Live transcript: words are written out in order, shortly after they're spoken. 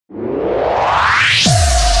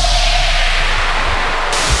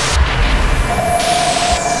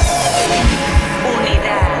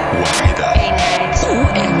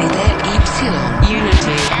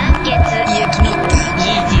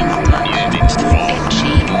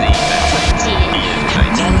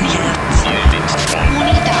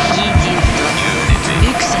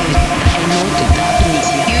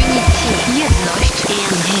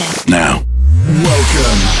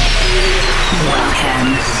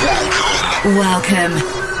Welcome.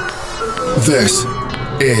 This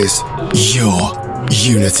is your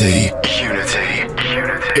Unity.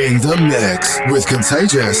 In the mix with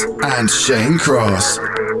Contagious and Shane Cross.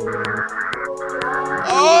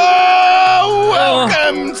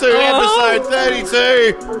 Welcome to episode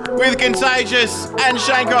 32 with Contagious and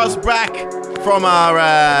Shane Cross back from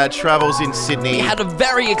our travels in Sydney. We had a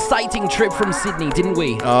very exciting trip from Sydney, didn't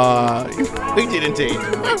we? We did indeed.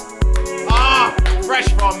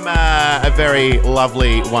 Fresh from a very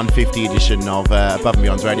lovely 150 edition of Above and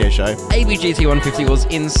Beyond's radio show. ABGT 150 was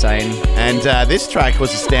insane. And this track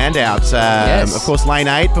was a standout. Yes. Of course, Lane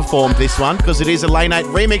 8 performed this one because it is a Lane 8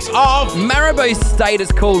 remix of Maribou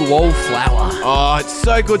Status called Wallflower. Oh, it's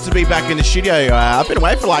so good to be back in the studio. I've been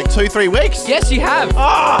away for like 2-3 weeks. Yes, you have.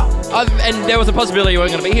 And there was a possibility you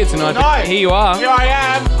weren't going to be here tonight. No. But here you are. Here I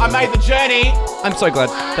am. I made the journey. I'm so glad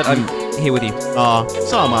that I'm here with you. Oh,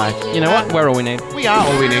 so am I. You know what? We're all we need. We are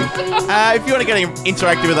all we need. If you want to get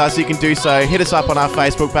interactive with us, you can do so. Hit us up on our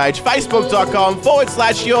Facebook page,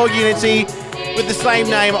 facebook.com/YourUnity, with the same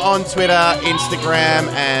name on Twitter, Instagram,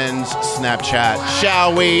 and Snapchat.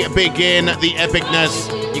 Shall we begin the epicness?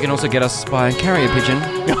 You can also get us by carrier pigeon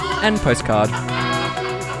and postcard.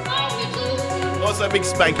 Also, big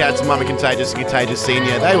spank out to Mama Contagious and Contagious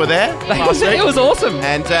Senior. They were there last week. It was awesome.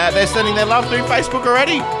 And they're sending their love through Facebook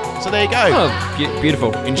already. So there you go. Oh,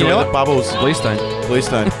 beautiful. Enjoy the bubbles. Bluestone.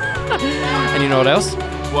 And you know what else?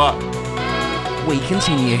 What? We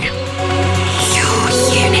continue. Your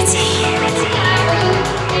Unity.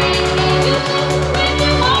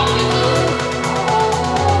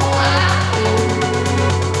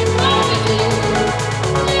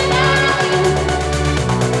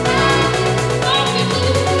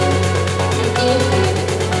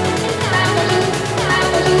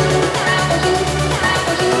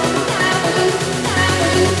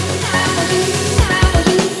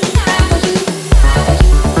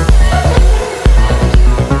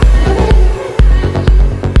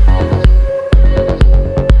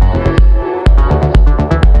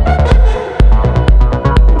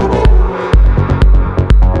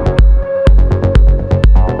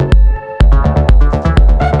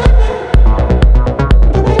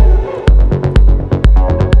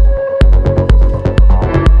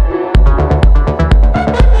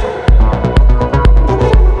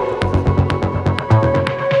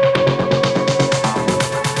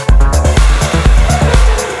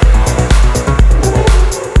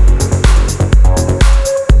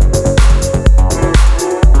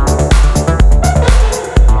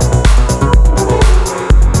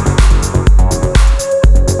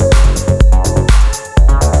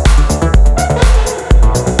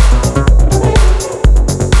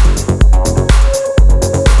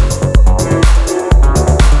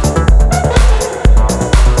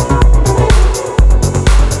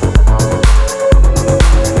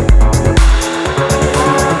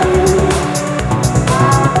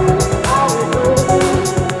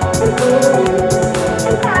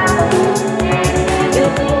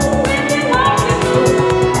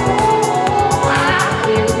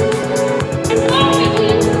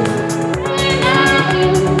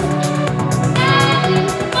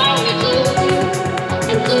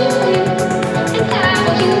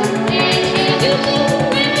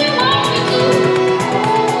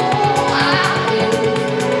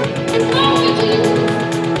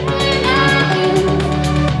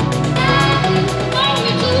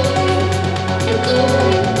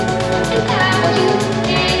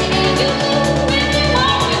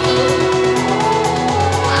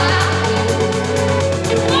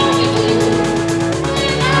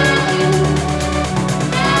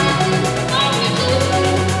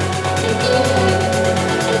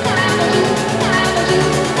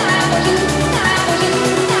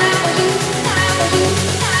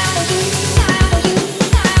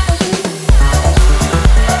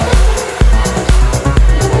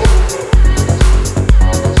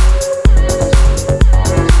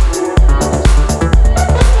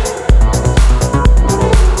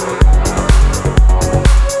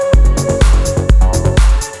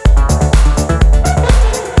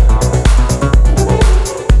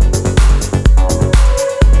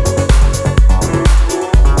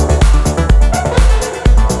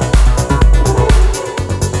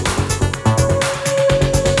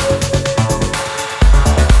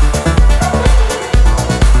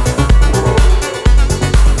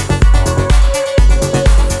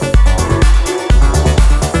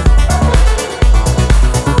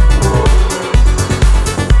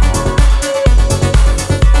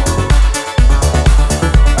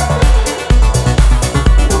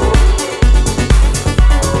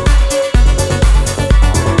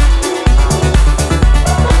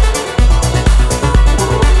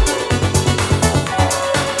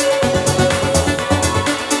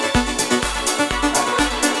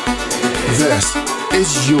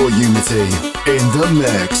 your unity. In the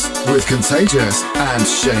mix with Contagious and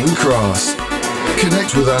Shane Cross.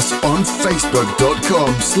 Connect with us on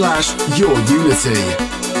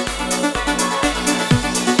facebook.com/yourunity.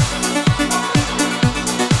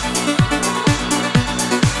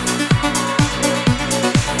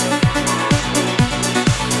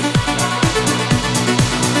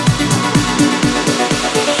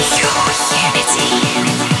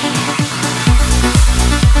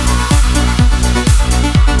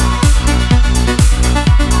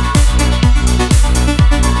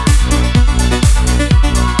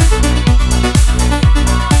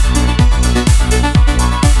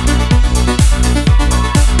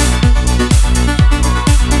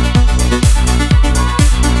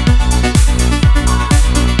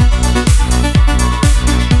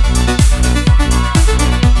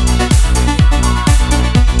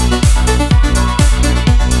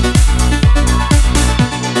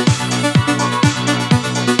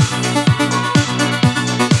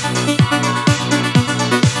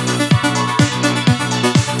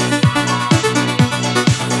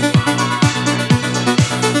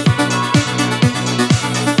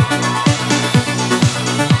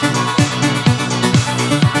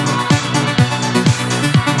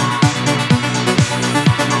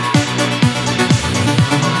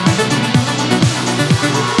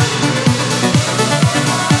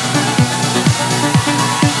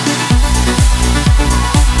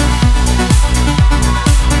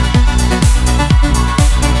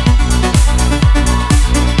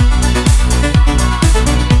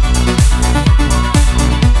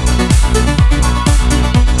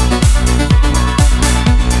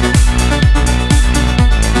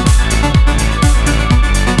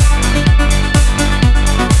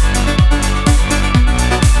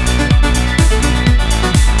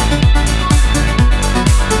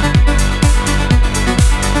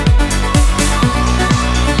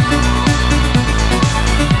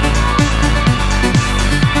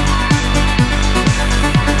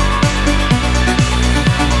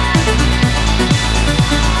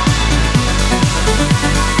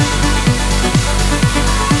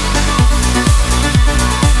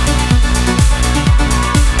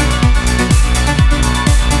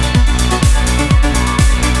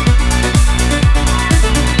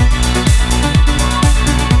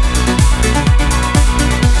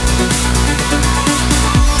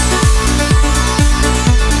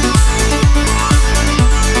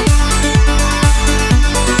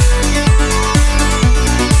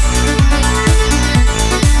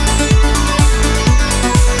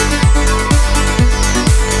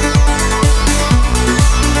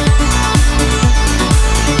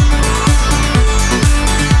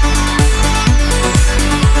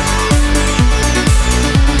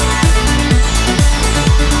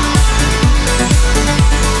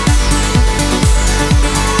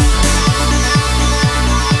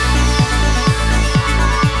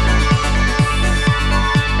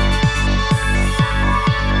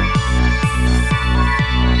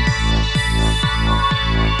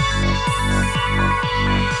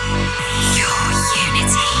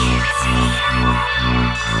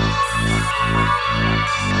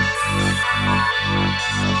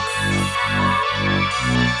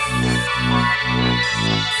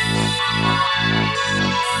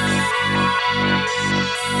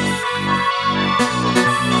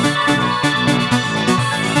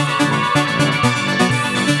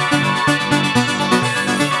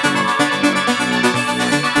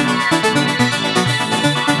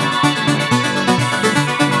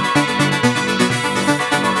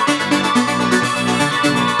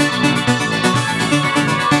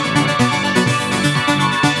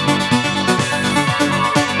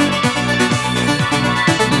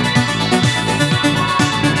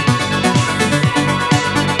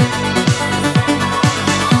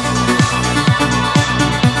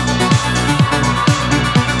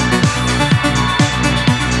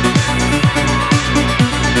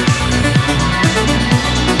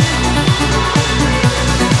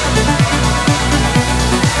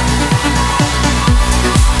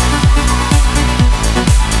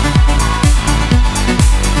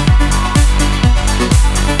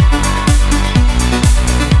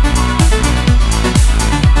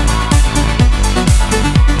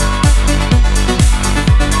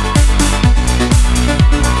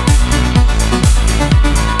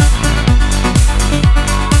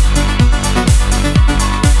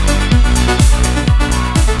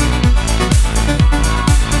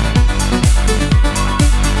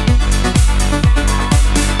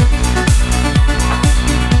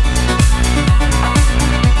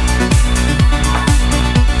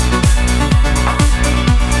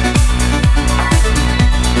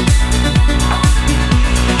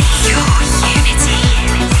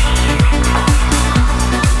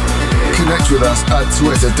 Connect with us at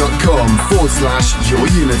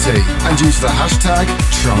twitter.com/yourunity and use the hashtag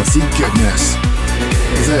TrancyGoodness.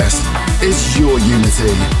 This is Your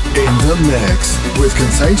Unity in the mix with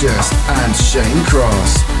Contagious and Shane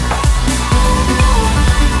Cross.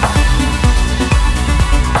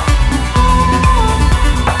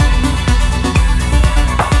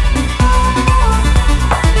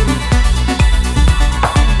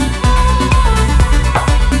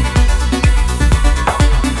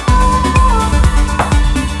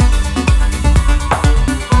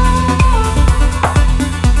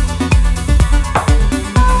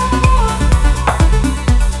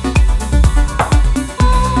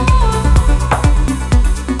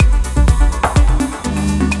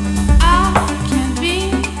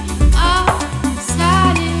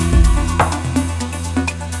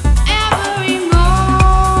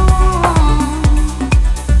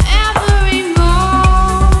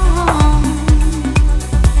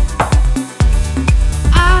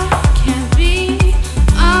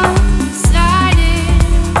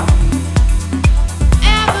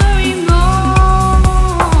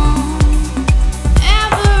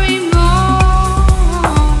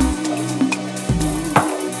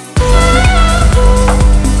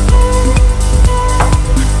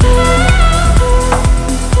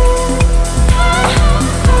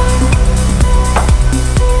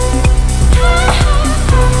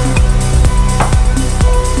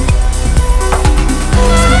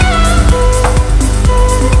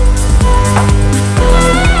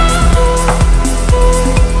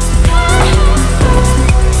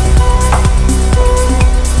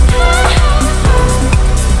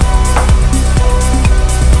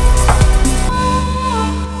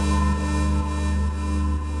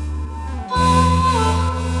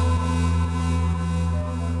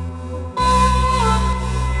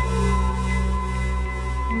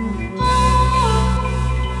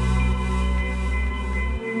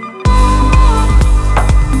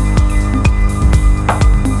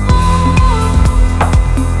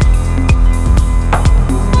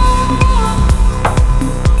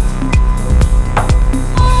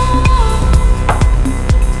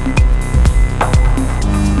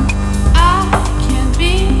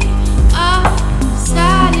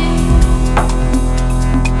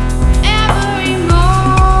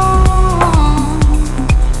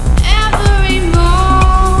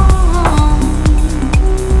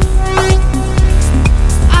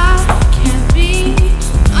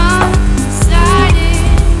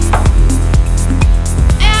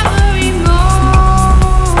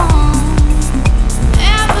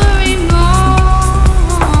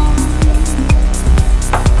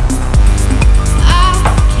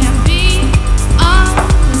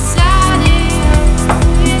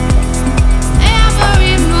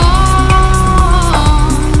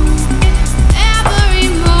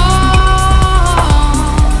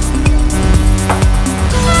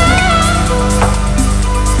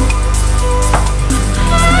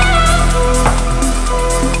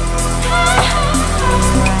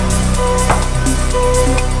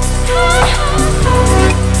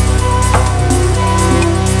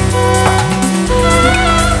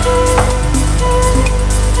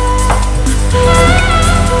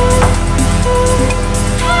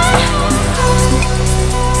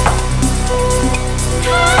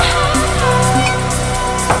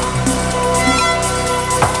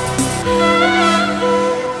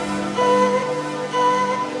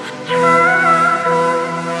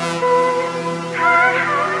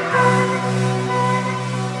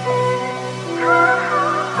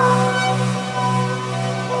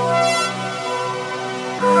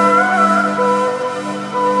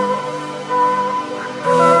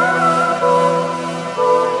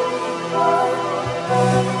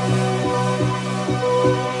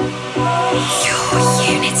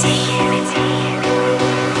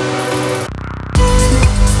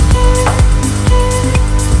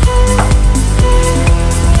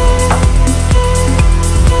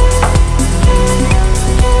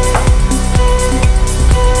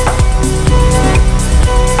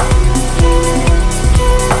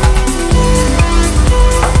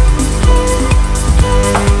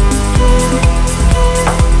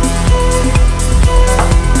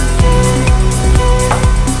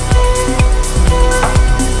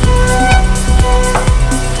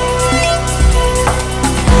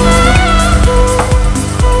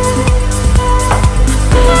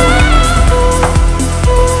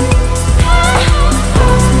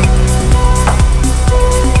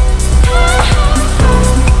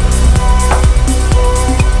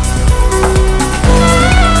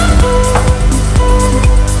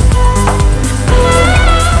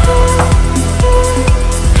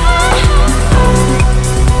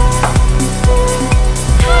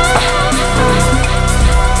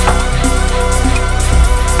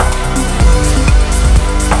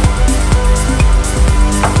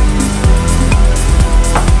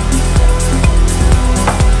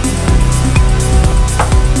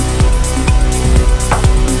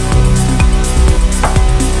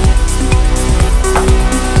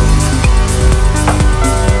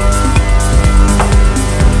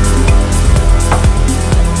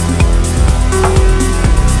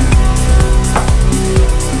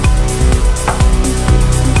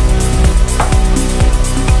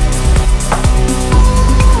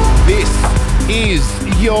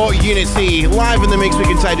 Your Unity, live in the mix with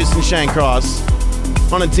Contagious and Shane Cross.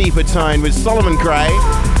 On a deeper tone with Solomon Gray,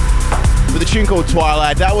 with a tune called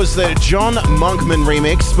Twilight. That was the John Monkman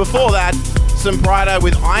remix. Before that, some Pryda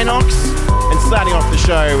with INOX. And starting off the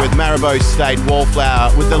show with Maribou State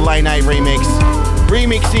Wallflower with the Lane 8 remix.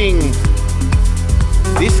 Remixing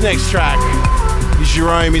this next track is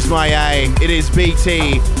Jerome Isma-Ae. It is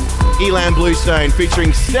BT, Ilan Bluestone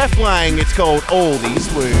featuring Stef Lang. It's called All These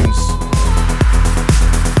Wounds.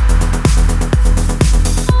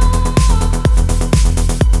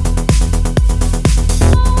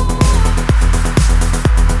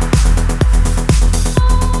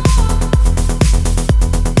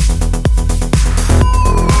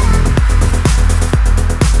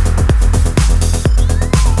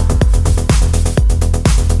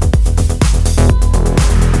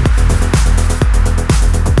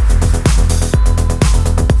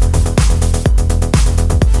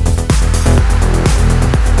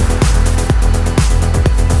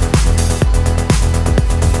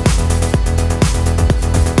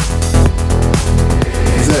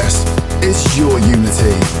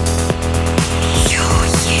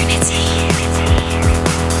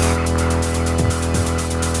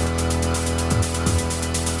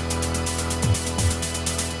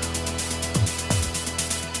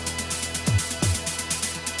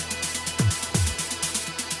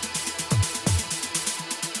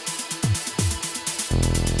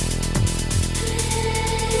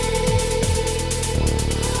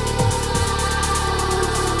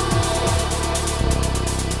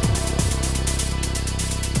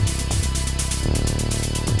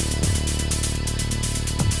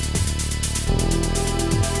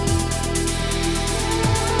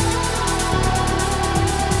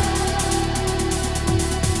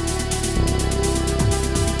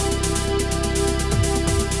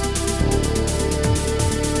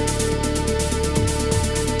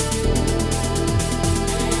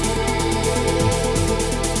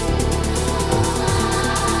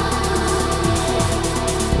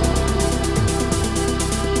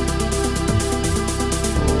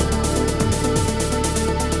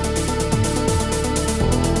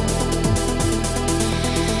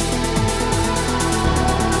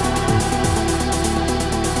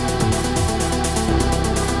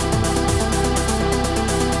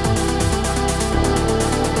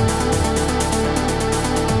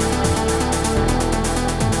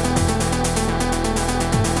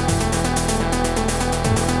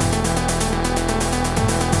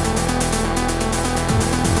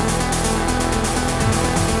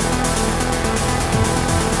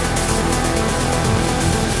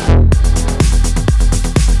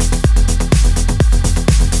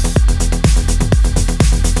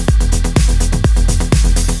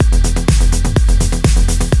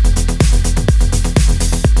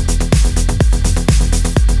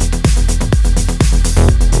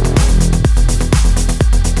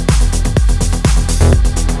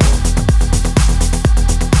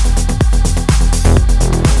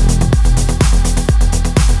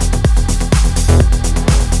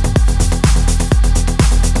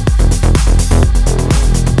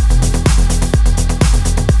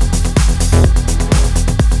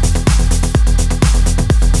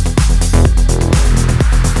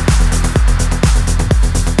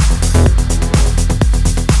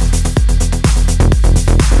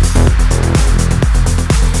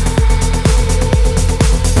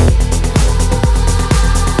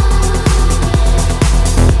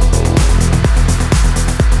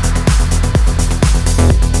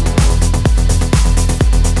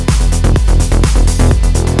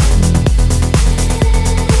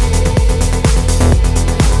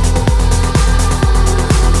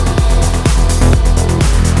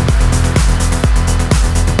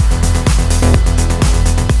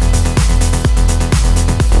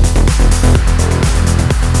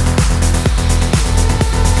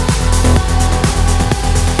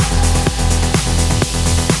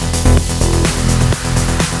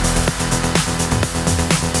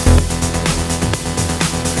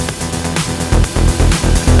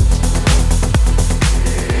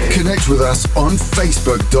 Connect with us on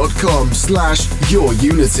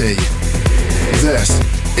facebook.com/yourunity. This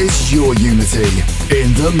is Your Unity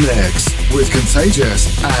in the mix with Contagious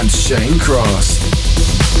and Shane Cross.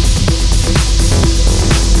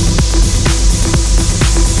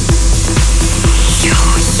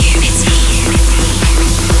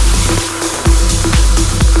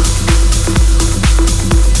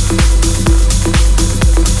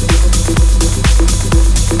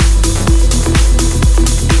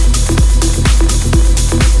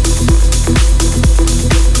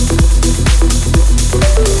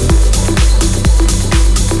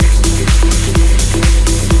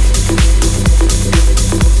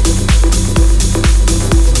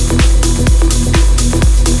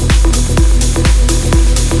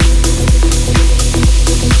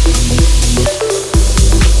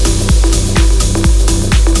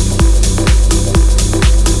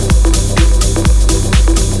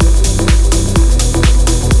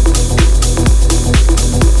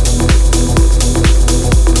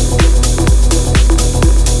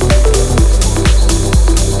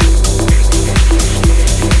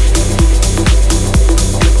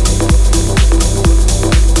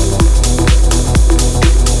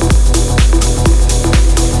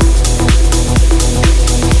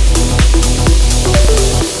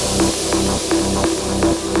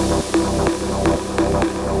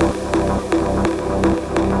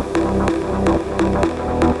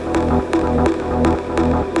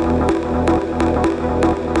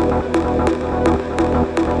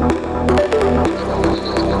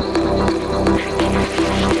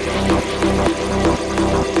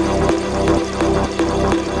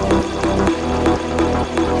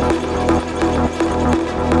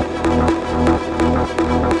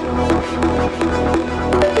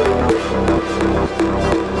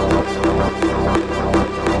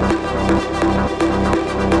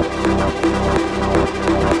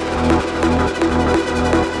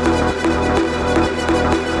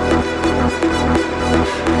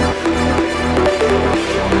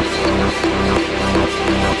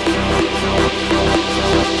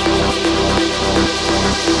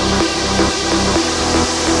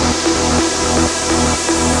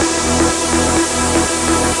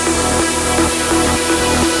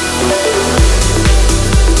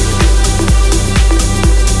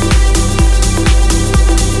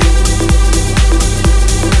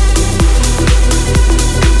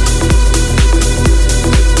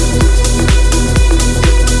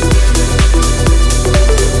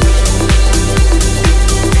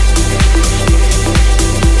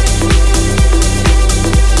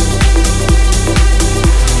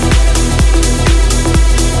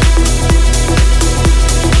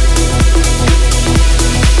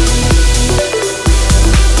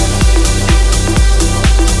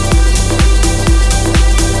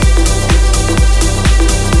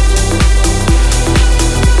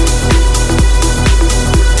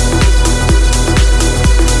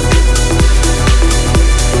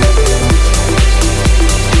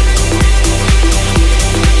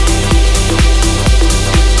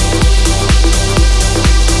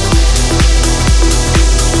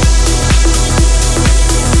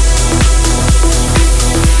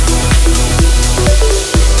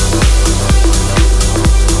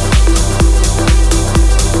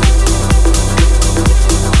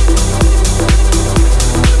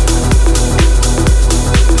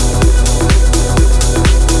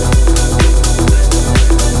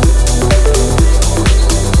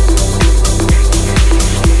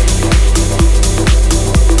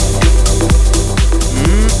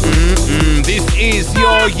 is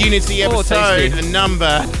your Unity Oh, episode tasty.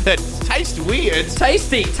 number that tastes weird.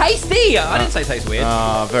 Tasty. I didn't say taste weird.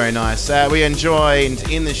 Oh, very nice. We are joined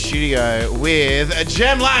in the studio with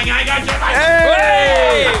Jem Lang. I got Jem Lang.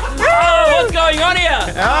 Hey! Oh, what's going on here?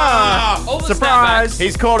 All the Surprise! snapbacks.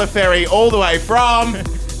 He's caught a ferry all the way from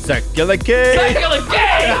Circular Kid. Circular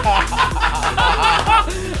Kid!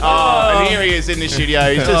 and here he is in the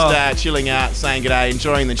studio. He's just chilling out, saying g'day,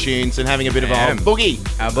 enjoying the tunes, and having a bit of a boogie.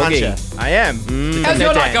 Boogie. I am. How's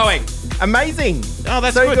your night going? Amazing. Oh,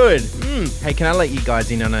 that's so good. Hey, can I let you guys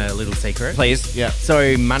in on a little secret? Please. Yeah.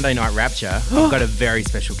 So Monday Night Rapture, I've got a very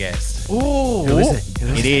special guest. Ooh. Who is it?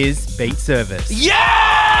 It is Beat Service.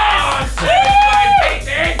 Yes!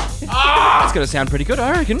 That's going to sound pretty good,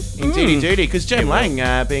 I reckon. Indeedy doody, because Jem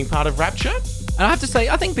Lang being part of Rapture. And I have to say,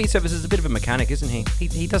 I think Beat Service is a bit of a mechanic, isn't he?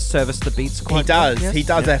 He does service the beats quite He does. well. Yes? He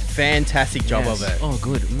does a fantastic job of it. Oh,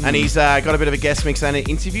 good. And he's got a bit of a guest mix and an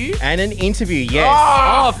interview. And an interview, yes.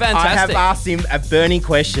 Oh, fantastic. I have asked him a burning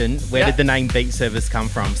question. Where did the name Beat Service come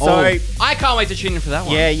from? So, I can't wait to tune in for that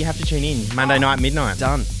one. yeah, you have to tune in. Monday night, midnight.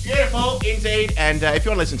 Done. Beautiful, indeed. And if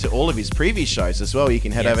you want to listen to all of his previous shows as well, you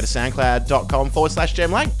can head over to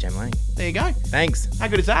soundcloud.com/Jem Lang. Jem Lang. There you go. Thanks. How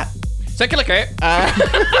good is that? Circular Kid.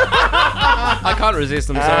 I can't resist,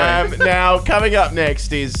 I'm sorry. Now, coming up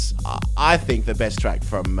next is, I think, the best track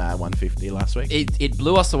from 150 last week. It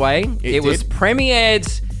blew us away. It was did. premiered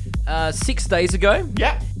 6 days ago.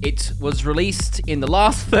 Yeah. It was released in the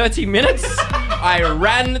last 30 minutes. I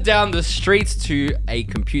ran down the street to a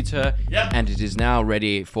computer, and it is now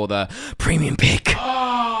ready for the premium pick.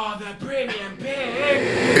 Oh, the premium pick.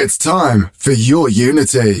 It's time for your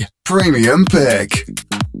Unity Premium Pick.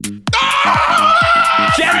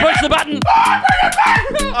 Jem, push the button.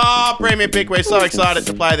 Oh, premium pick. We're so excited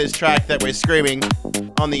to play this track that we're screaming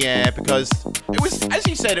on the air because it was, as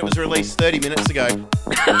you said, it was released 30 minutes ago.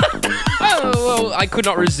 Oh, well, I could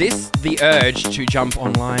not resist the urge to jump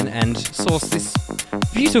online and source this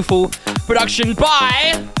beautiful production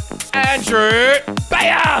by Andrew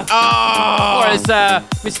Bayer! Oh! Or as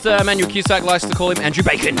Mr. Emmanuel Cusack likes to call him, Andrew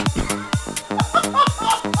Bacon.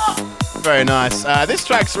 Very nice. This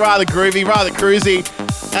track's rather groovy, rather cruisy.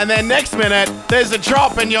 And then next minute, there's a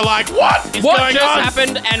drop and you're like, what is What going just on?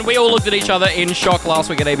 happened? And we all looked at each other in shock last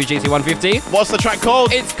week at ABGC 150. What's the track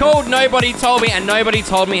called? It's called Nobody Told Me, and nobody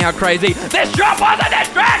told me how crazy this drop was on this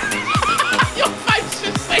track! Your face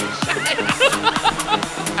just says shame.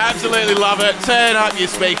 Absolutely love it. Turn up your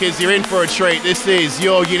speakers. You're in for a treat. This is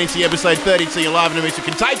your Unity episode 32. You're live in the mix with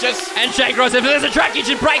Contagious. And Shane Cross, if there's a track you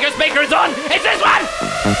should break your speakers on, it's this one!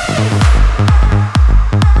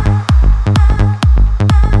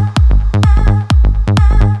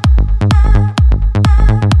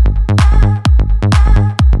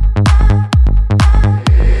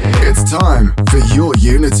 It's time for your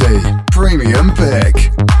Unity Premium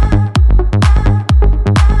Pick.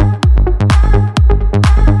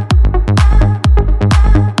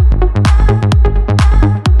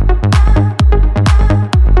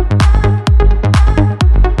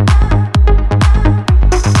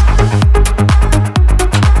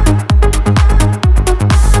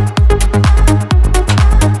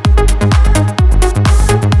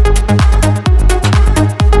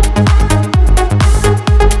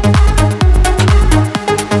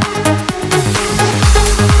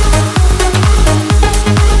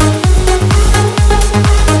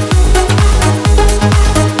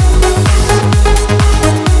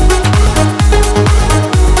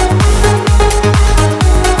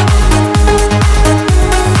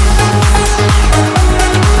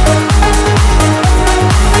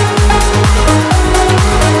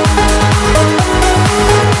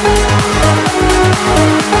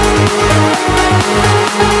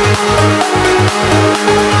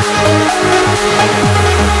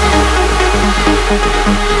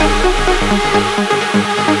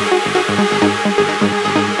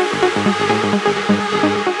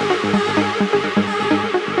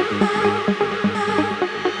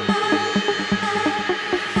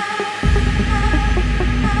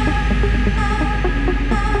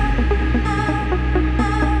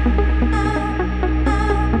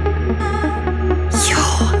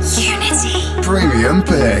 Premium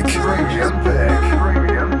Pick. Premium Pick.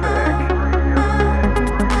 Premium Pick.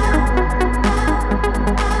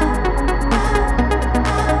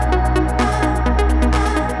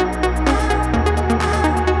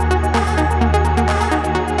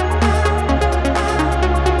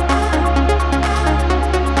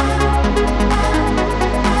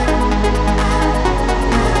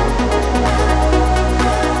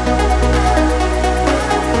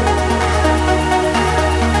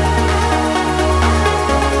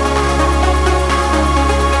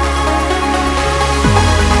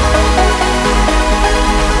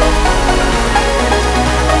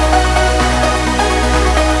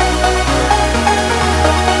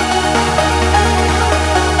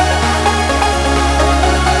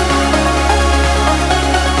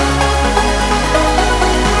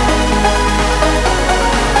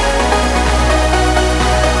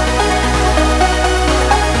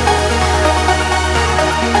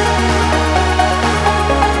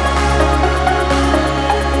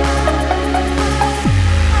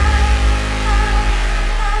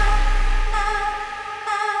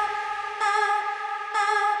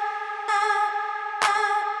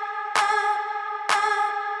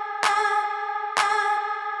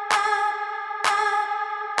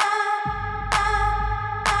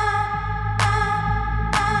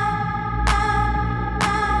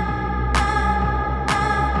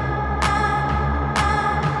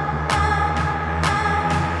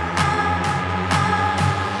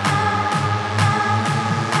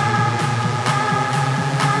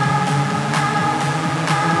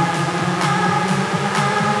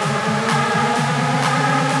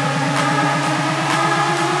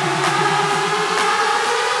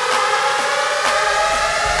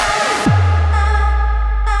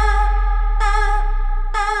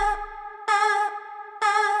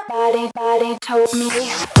 told me.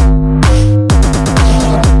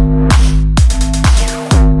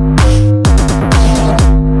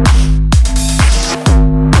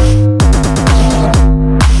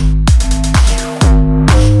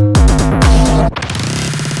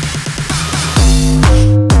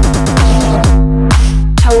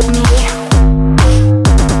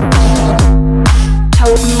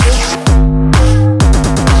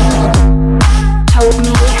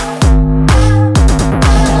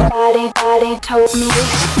 Told me.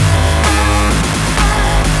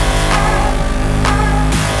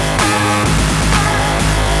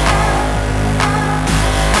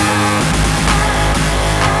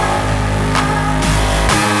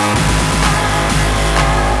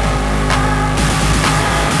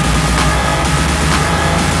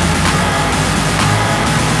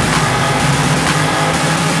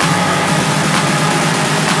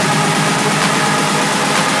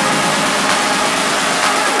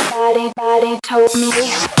 Body told me.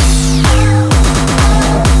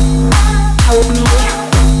 Told me.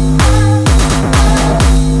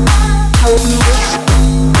 Told me.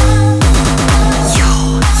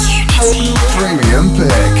 Your unity. Premium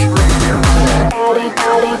pick. Body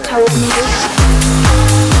told me.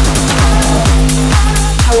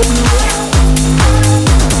 Told me.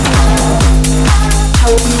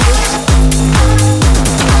 Told me.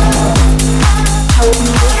 Told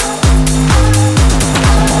me.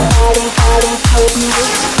 Told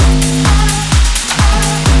me.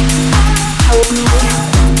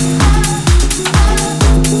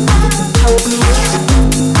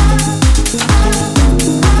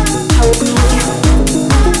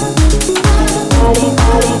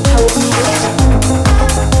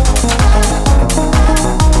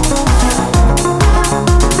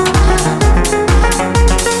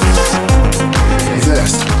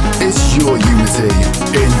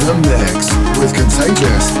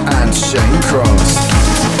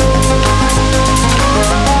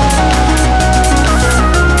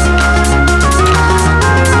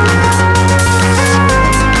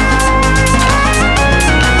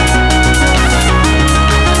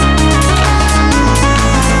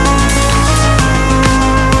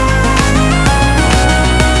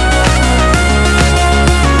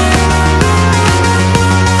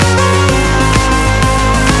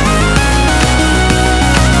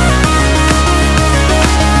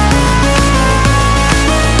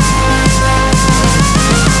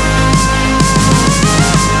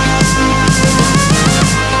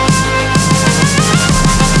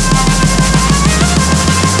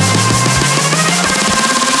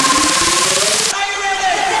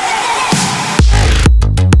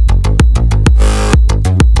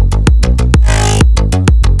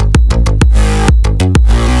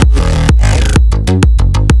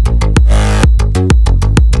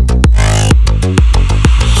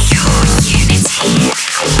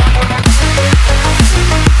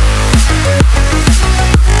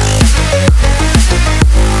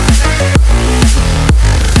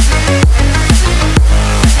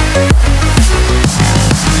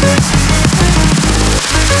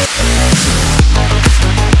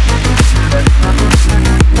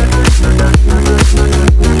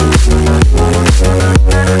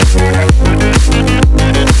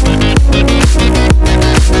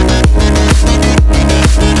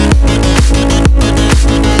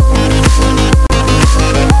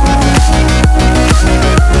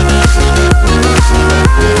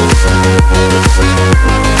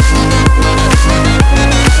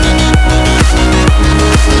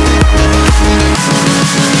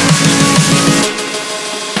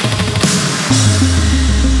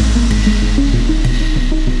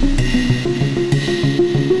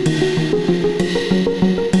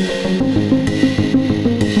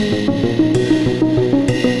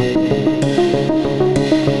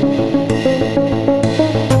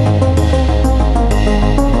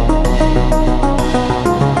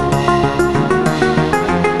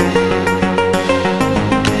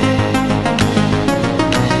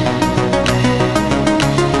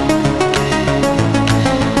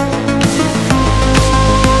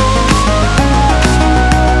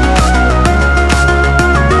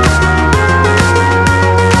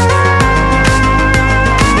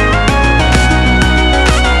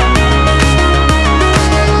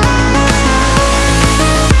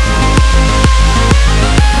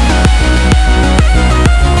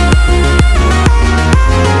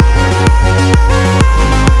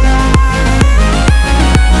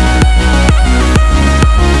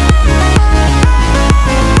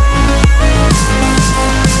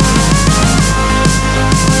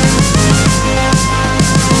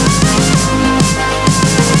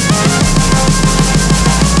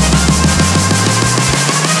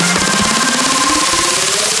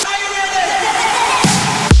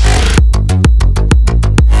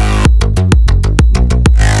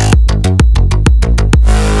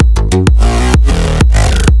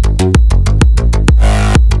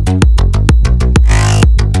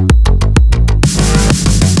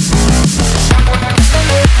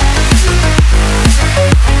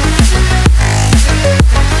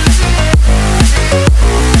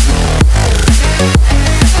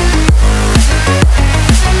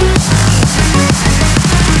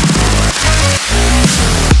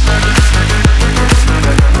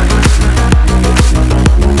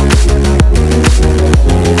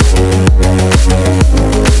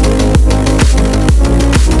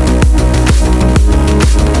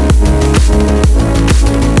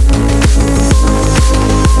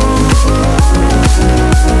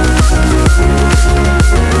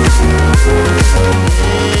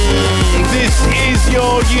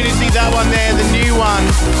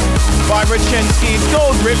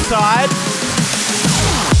 Riptide.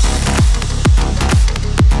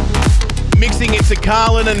 Mixing it to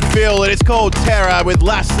Carlin and Phil, and it's called Terra with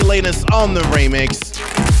Salinas on the remix.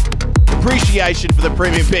 Appreciation for the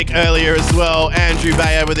premium pick earlier as well. Andrew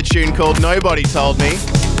Bayer with a tune called Nobody Told Me.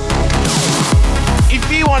 If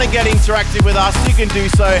you want to get interactive with us, you can do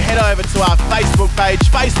so. Head over to our Facebook page,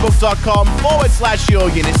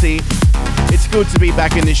 facebook.com/YourUnity. It's good to be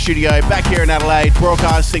back in the studio, back here in Adelaide,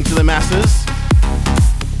 broadcasting to the masses.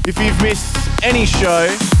 If you've missed any show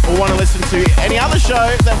or want to listen to any other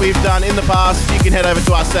show that we've done in the past, you can head over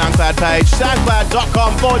to our SoundCloud page,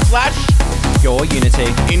 soundcloud.com/YourUnity.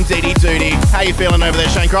 Indeedy doody. How you feeling over there,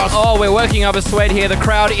 Shane Cross? Oh, we're working up a sweat here. The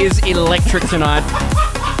crowd is electric tonight.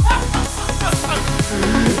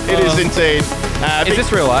 It is indeed. Is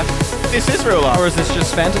this real life? This is real life. Or is this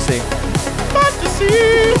just fantasy?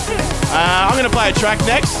 Fantasy! I'm going to play a track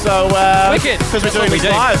next, so... Wicked. Because we're doing this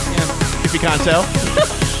live, if you can't tell.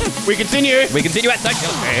 We continue. We continue at Zack.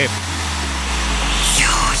 Your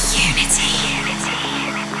Unity.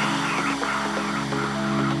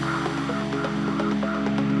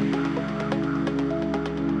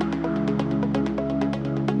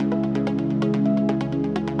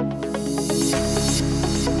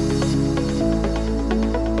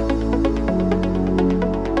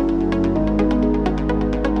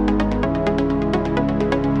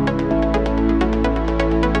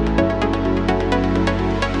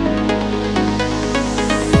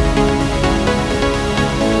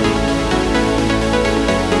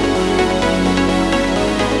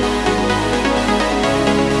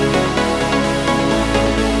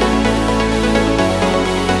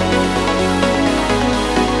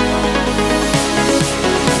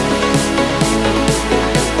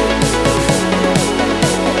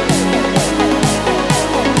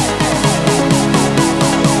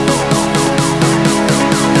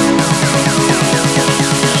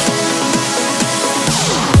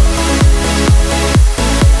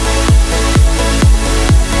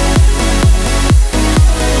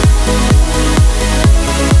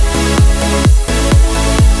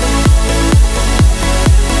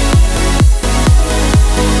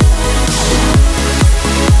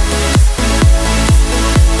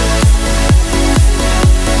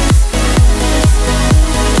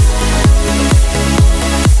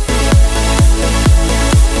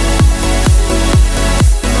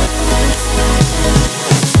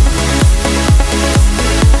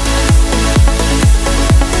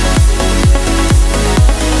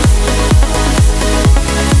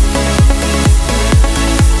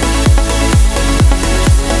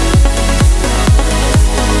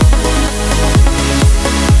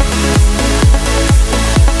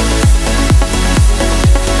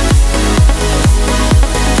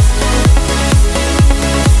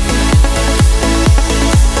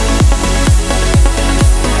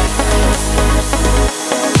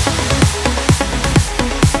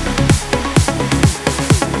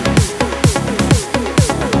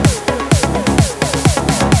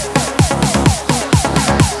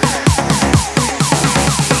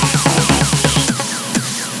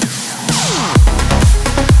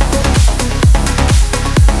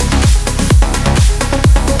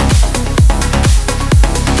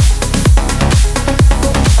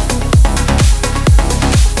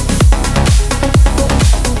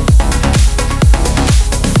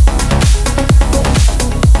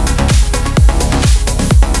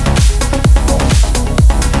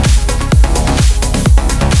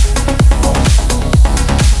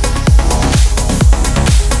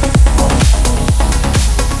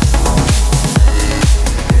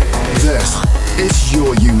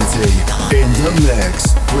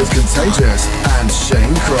 with Contagious and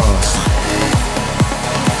Shane Cross.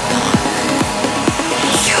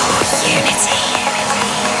 Your Unity.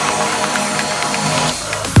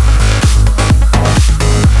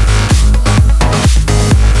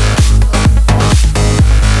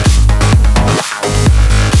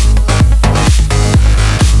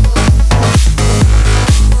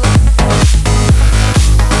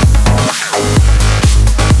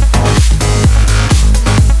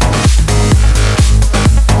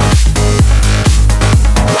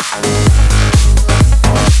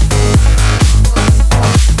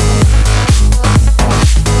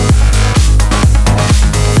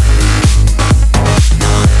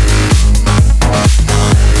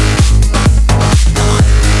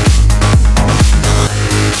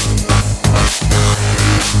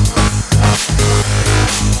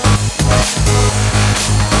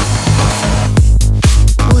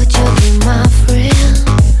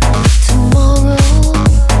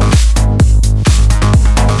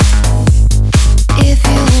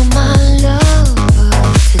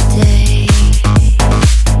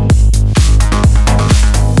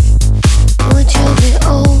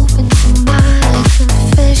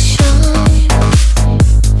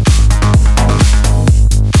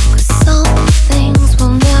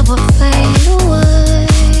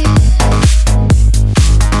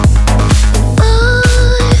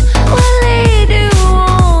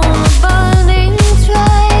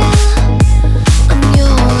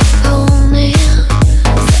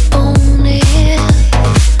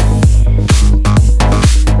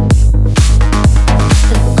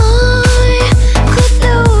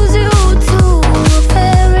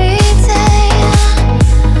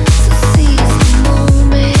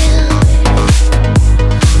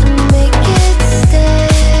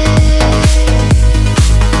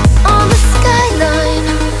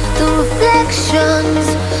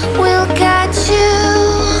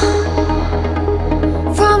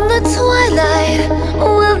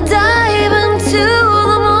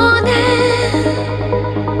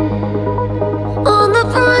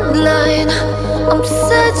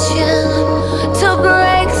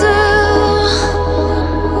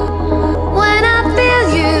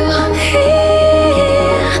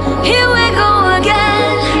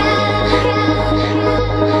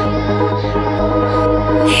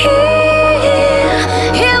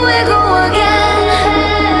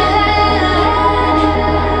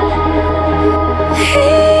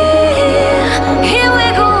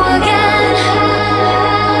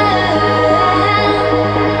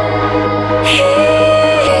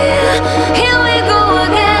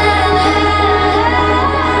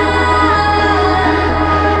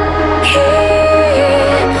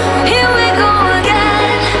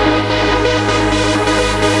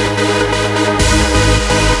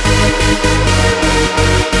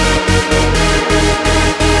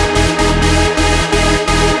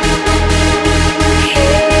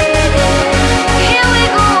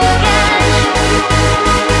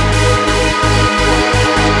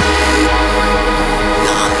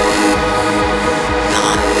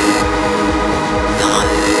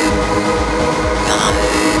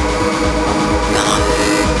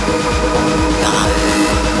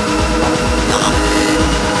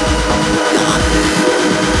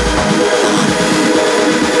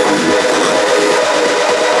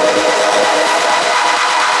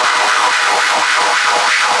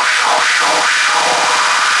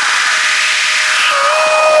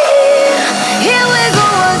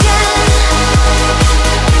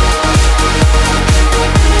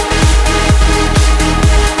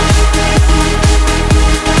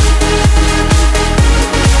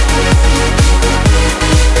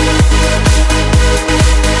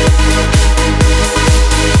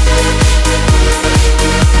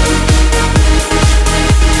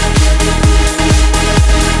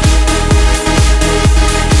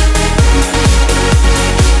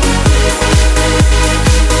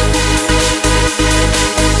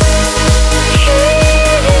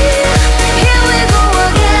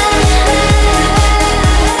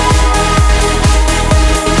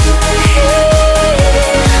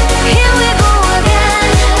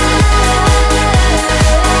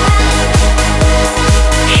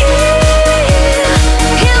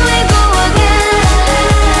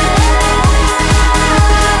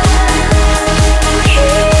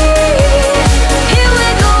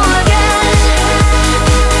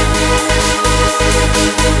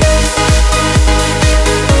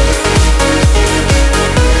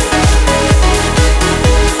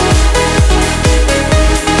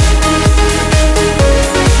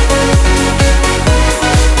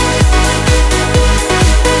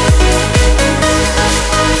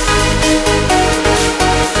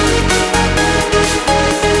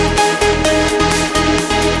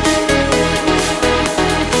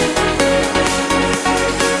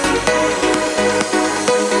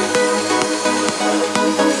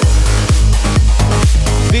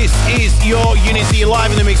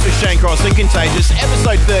 remix with Shane Cross and Contagious,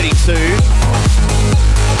 episode 32.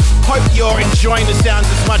 Hope you're enjoying the sounds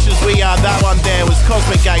as much as we are. That one there was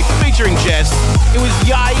Cosmic Gate featuring Jess. It was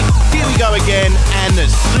Yay, Here We Go Again, and the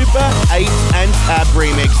Super 8 and Tab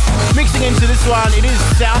remix. Mixing into this one, it is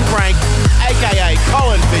Soundprank, aka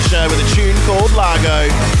Colin Fisher, with a tune called Largo.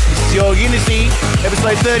 This is your Unity,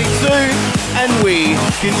 episode 32, and we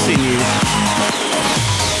continue.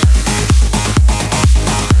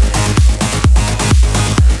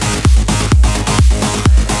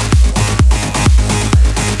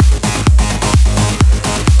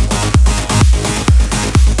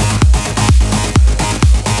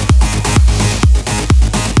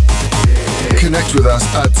 Connect with us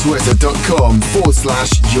at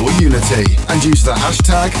twitter.com/yourunity and use the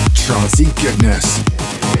hashtag TrancyGoodness.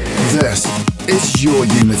 This is Your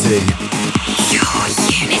Unity. Your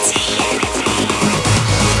Unity.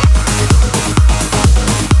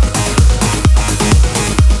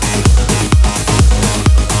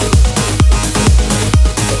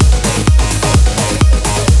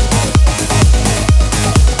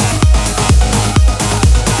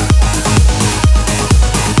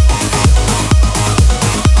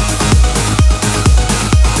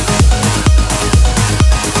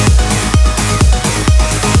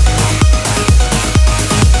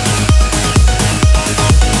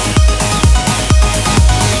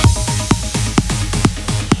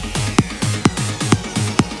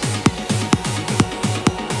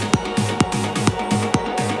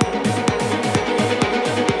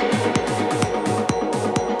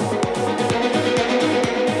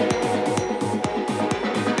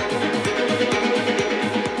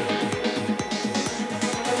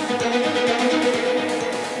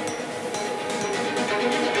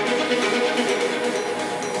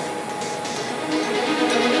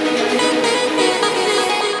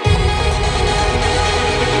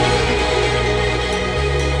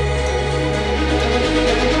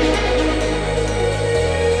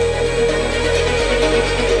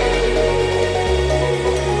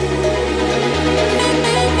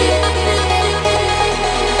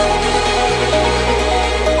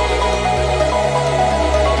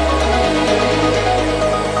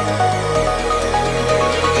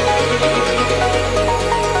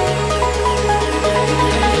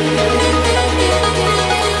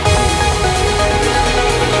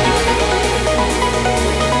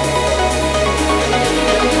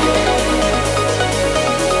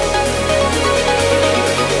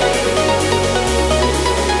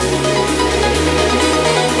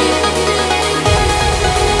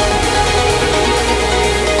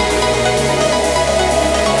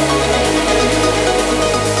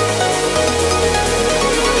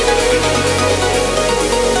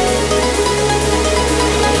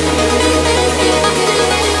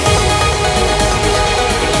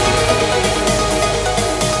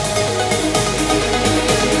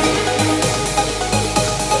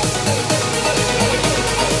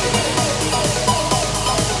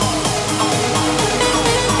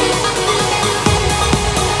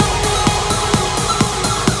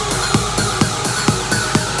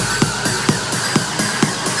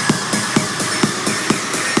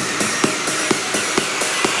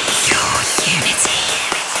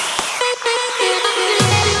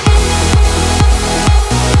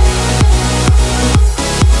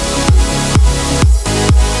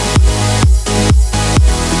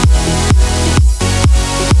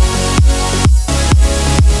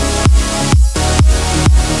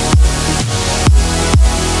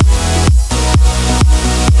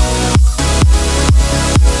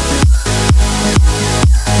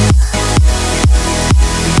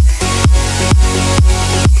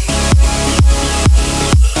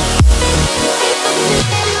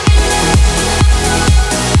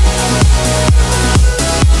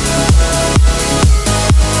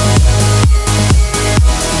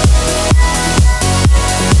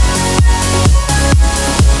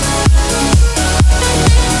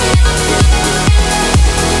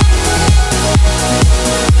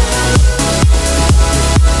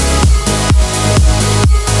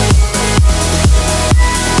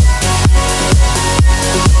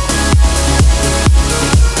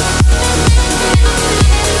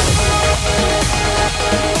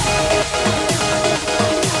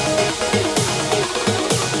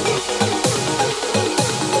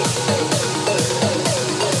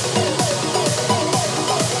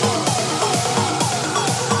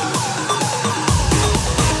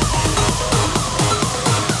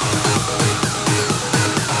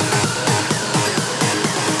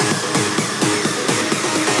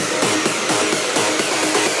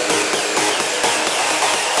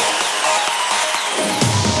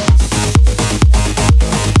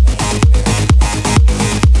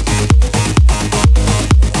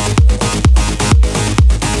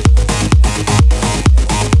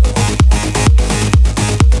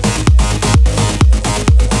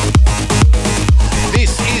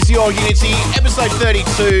 Your Unity, episode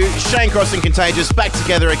 32. Shane Cross and Contagious back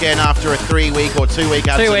together again after a 3-week or 2-week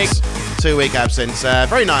absence. 2-week absence.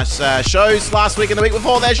 Very nice shows last week and the week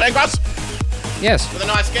before there, Shane Cross. Yes. With a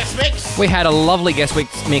nice guest mix. We had a lovely guest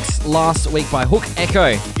mix last week by Hook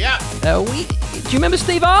Echo. Yeah. Do you remember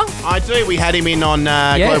Steve R? I do. We had him in on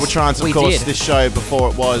Global Trance, of course, did. this show before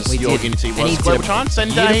it was Your Unity And he was did Global a Trance.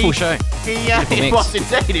 And beautiful show. He was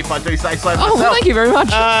indeed, if I do say so myself. Oh, well, thank you very much.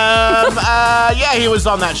 Yeah, he was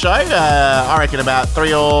on that show, I reckon about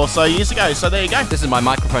 3 or so years ago. So there you go. This is my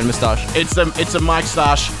microphone moustache. It's a mic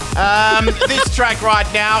stash. This track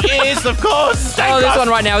right now is, of course, this one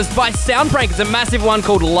right now is by Soundprank. It's a massive one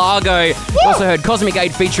called Largo. We also heard Cosmic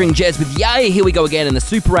 8 featuring Jez with Yay, Here We Go Again in the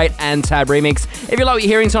Super 8 and Tab remix. If you like what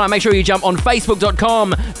you're hearing tonight, make sure you jump on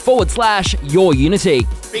facebook.com/Your Unity.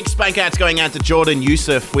 Big spank outs going out to Jordan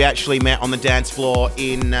Yusuf. We actually met on the dance floor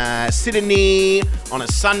in Sydney on a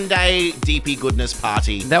Sunday DP Goodness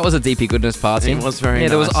party. That was a DP Goodness party. It was very nice. Yeah,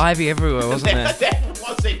 there was ivy everywhere, wasn't there? There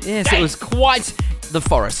was it. Yes, it was quite the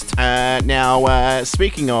forest. Now,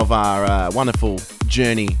 speaking of our wonderful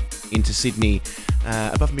journey into Sydney,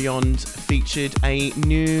 Above and Beyond featured a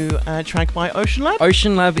new track by Oceanlab.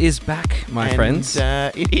 Oceanlab is back, my friends.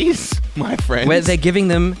 It is, my friends. Where they're giving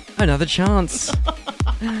them another chance.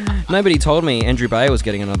 Nobody told me Andrew Bayer was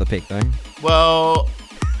getting another pick, though. Well,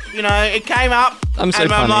 you know, it came up. I'm so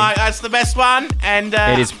and funny. I'm like, that's the best one. And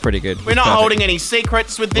It is pretty good. we're not holding any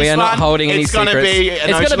secrets with this one. We are not holding any It's secrets. Gonna be an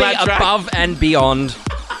It's going to be Oceanlab track. above and beyond.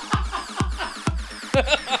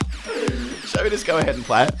 Shall we just go ahead and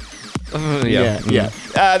play it? Yeah.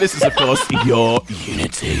 This is, of course, Your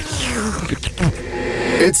Unity.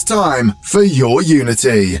 It's time for Your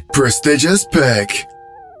Unity. Prestigious pick.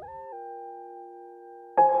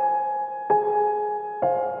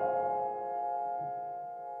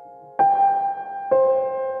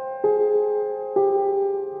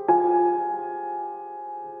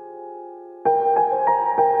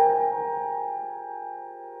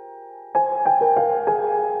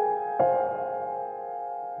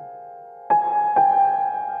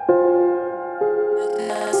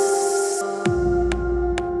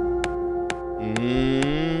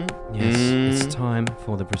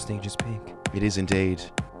 For the prestigious pick. It is indeed.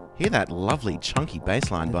 Hear that lovely chunky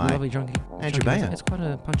bass line by Lovely chunky. Andrew Bayer. It's quite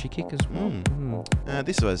a punchy kick as well.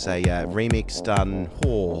 This was a remix done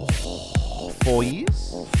 4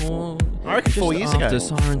 years? I reckon 4 years ago. After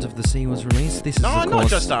Sirens of the Sea was released. This is, of No, course, not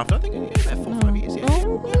just after. I think about 4 or 5 years. Yeah.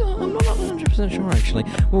 I'm not 100% sure actually.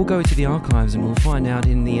 We'll go to the archives and we'll find out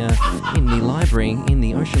in the library, in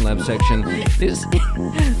the Oceanlab section. This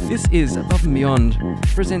is Above and Beyond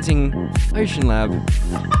presenting Oceanlab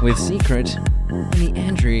with Secret and the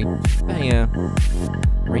Andrew Bayer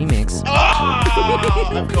remix. Oh,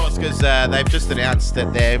 of course, because they've just announced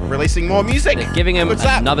that they're releasing more music. They're giving him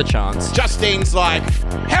another chance. Justine's like,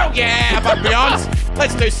 hell yeah, Above and Beyond.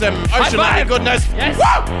 Let's do some Oceanlab goodness. Yes. Woo!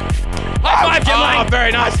 High five, Jem Lang. Oh,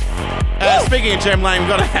 very nice. Speaking of Jem Lang, we've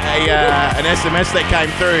got an SMS that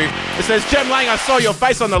came through. It says, Jem Lang, I saw your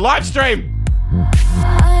face on the live stream.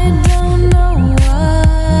 I don't know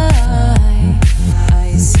why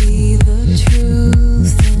I see the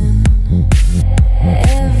truth in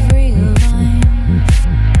every line.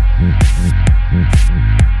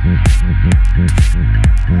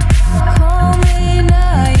 Call me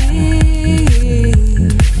naive,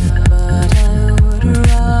 but I would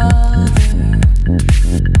rather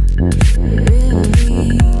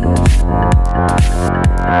believe.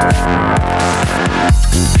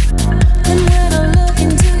 And when I look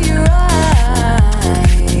into your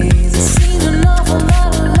eyes, I see an awful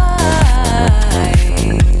lot of lies.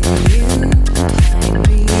 You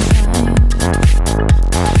hide behind.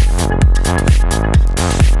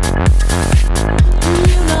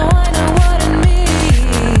 You know I know what it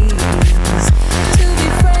means to be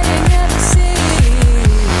afraid and never see.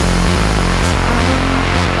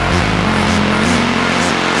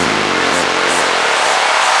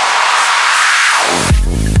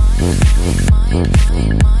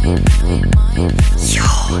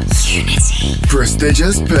 Your Unity.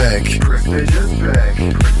 Prestigious pick. Prestigious pick.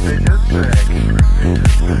 Prestigious pick.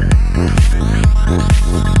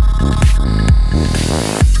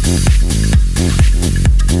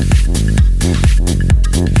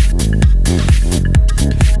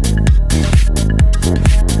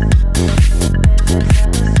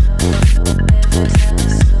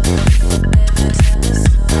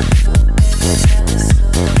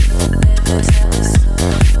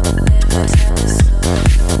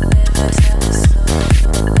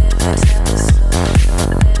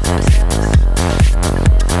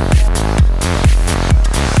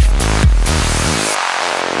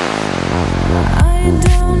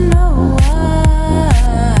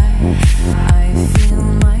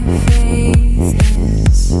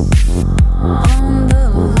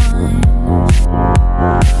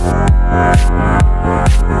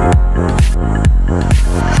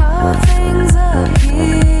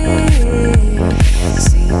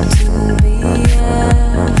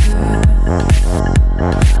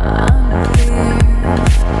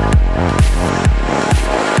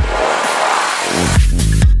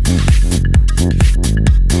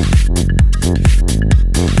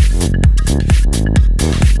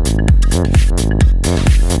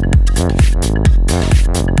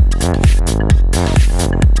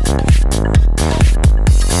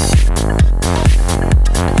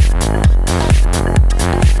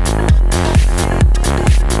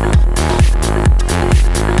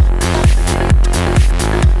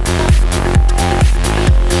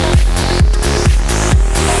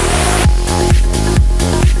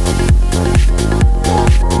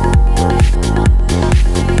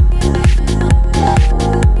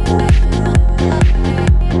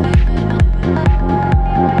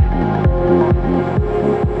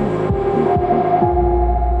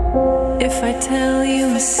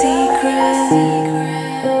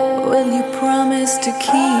 to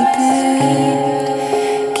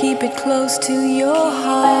keep it close to your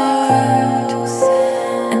heart,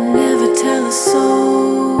 and never tell a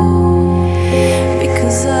soul,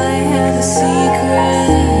 because I have a secret,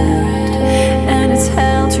 and it's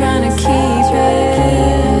hell trying to keep it.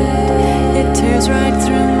 It tears right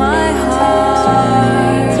through my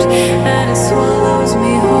heart, and it swallows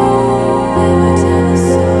me whole. Never tell a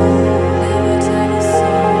soul, never tell a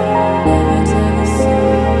soul, never tell a soul,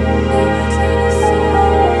 never tell a soul,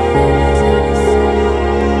 never tell a soul,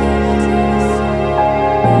 never tell a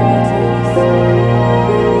soul.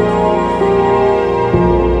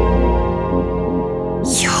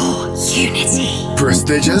 Your unity.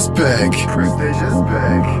 Prestigious pick. Prestigious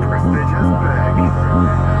pick. Prestigious pick.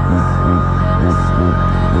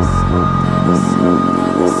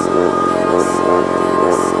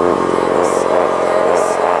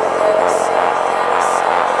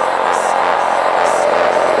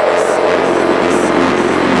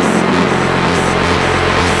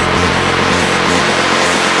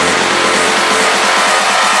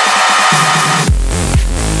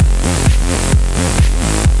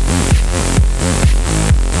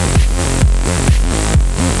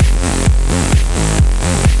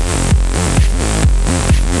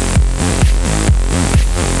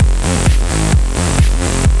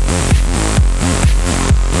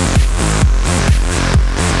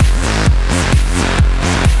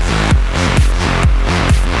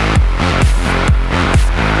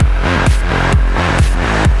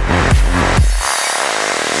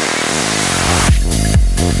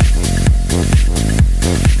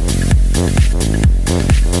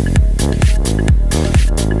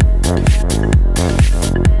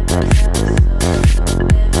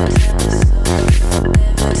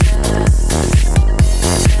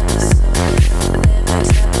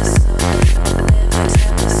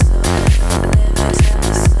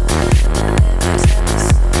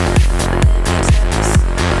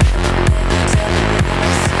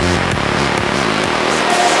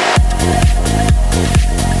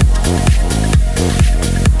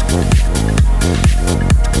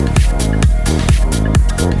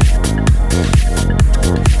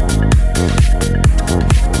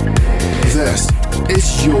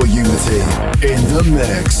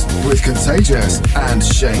 Contagious and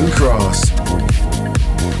Shane Cross.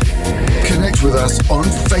 Connect with us on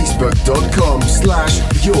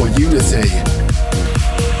facebook.com/yourunity. Your unity.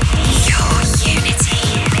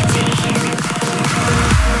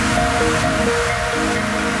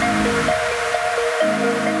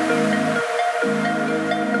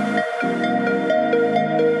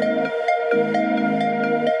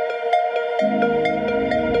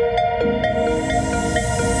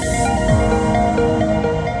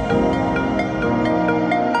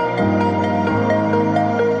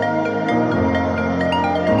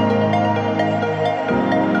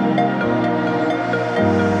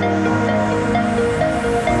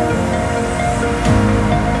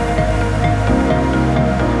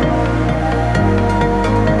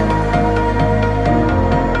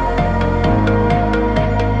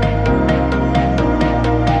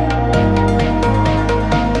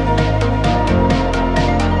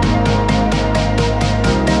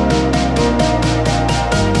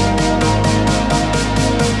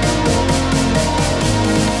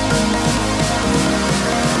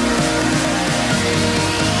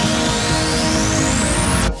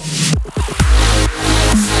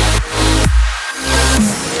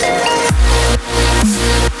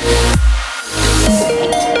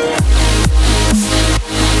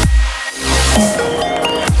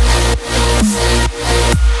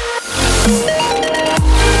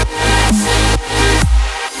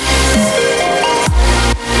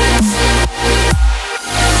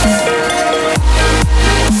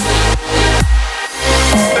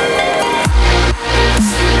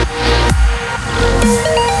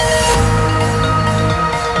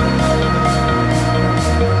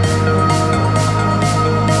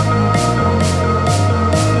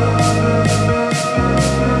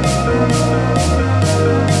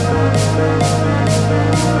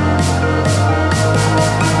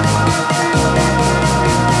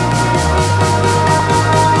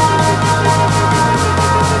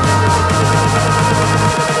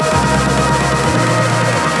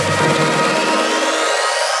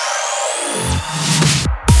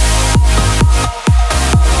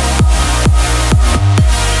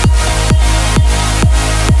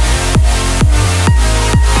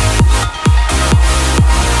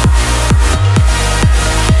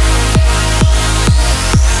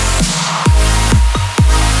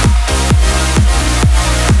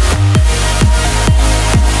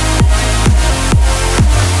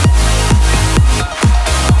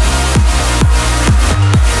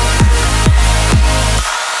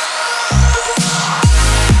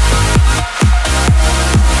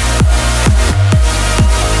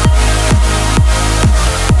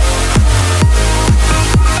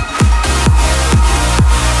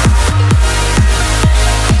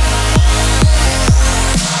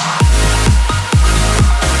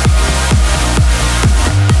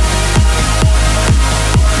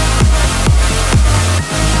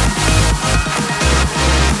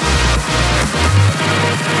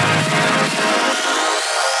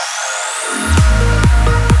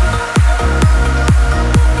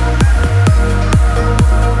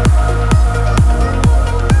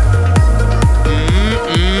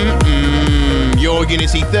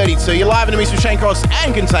 So you're live in the mix with Shane Cross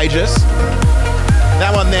and Contagious.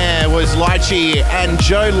 That one there was Lycii and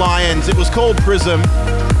Joe Lyons. It was called Prism,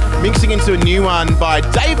 mixing into a new one by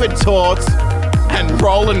David Tort and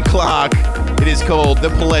Roland Clark. It is called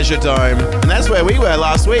The Pleasure Dome. And that's where we were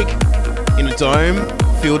last week, in a dome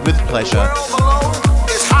filled with pleasure. The world below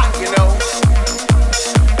is hot, you know,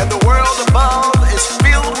 and the world above is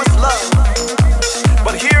filled with love.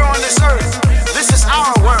 But here on this earth, this is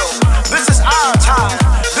our world, this is our time,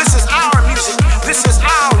 this is our music, this is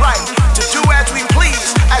our right to do as we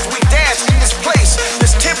please, as we dance in this place,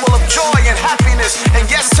 this temple of joy and happiness. And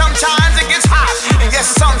yes, sometimes it gets hot, and yes,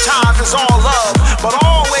 sometimes it's all love, but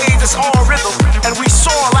always it's all rhythm. And we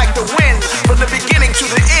soar like the wind, from the beginning to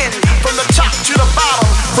the end, from the top to the bottom,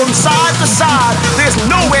 from side to side. There's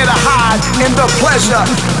nowhere to hide in the pleasure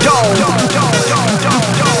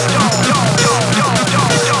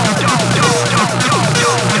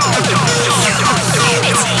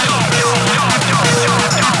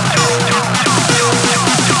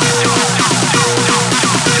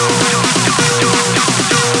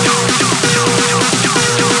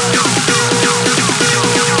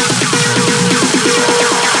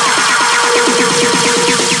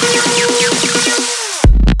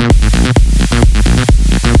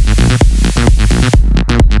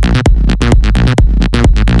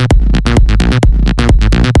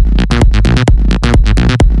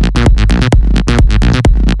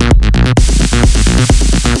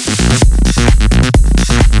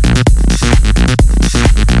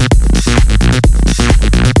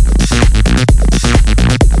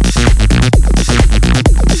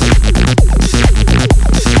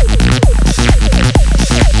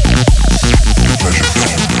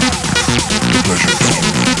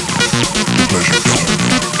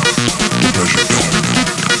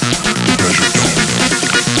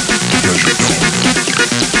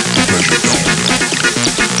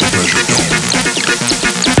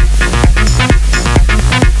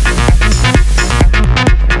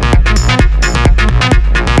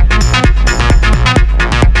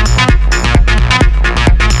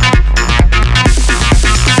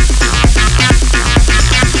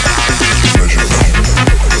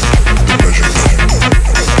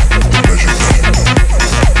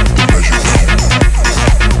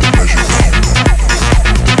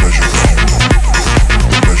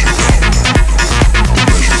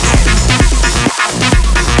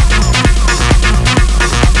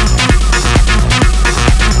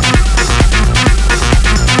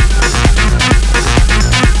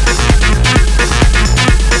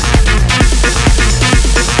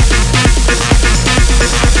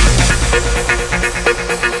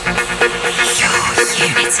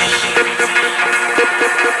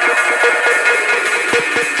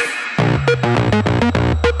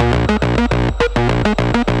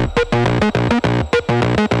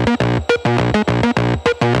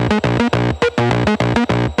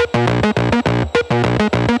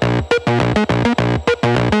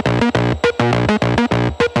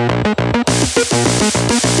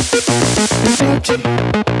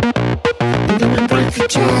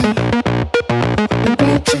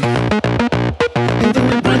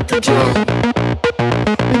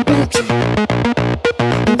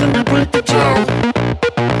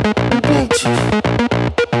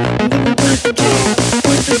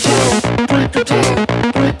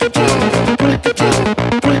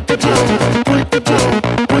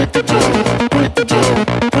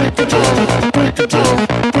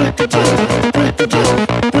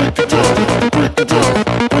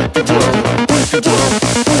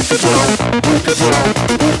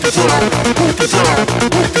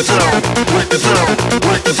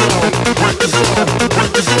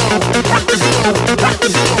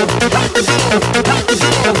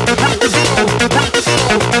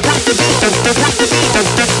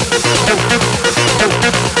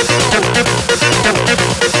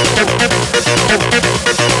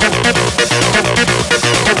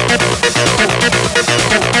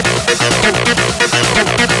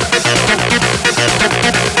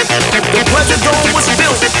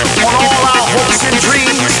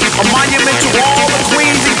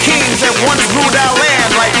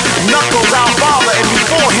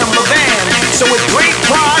So with great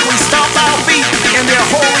pride we stomp our feet in their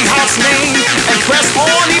holy house name and press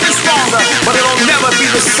on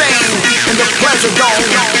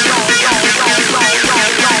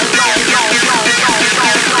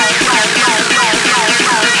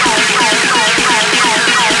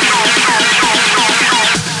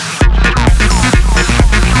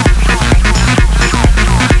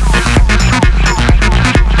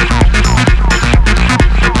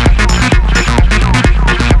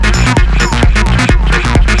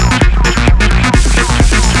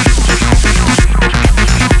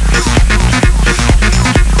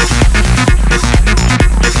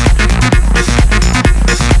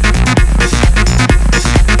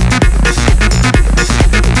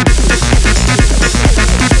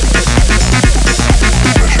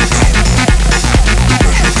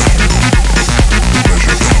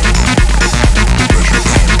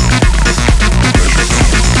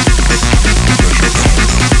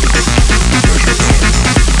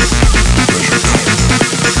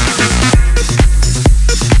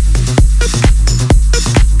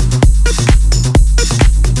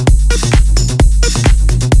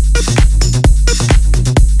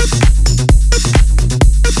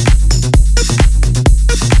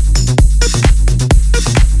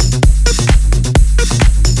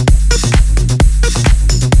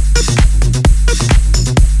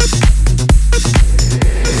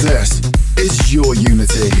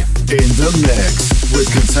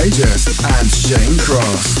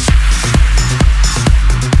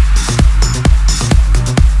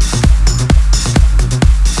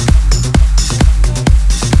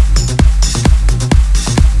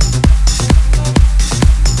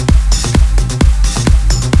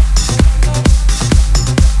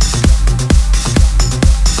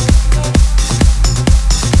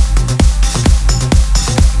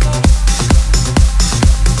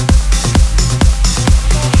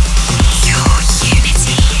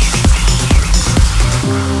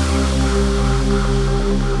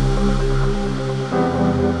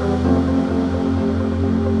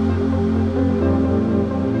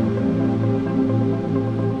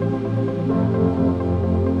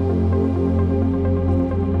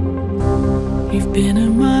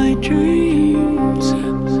my dreams.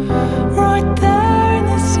 Right there in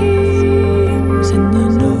the seams, in the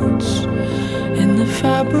notes, in the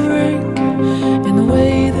fabric, in the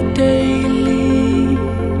way the day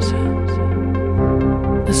leaves.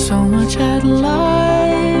 There's so much I'd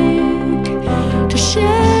like to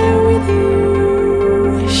share with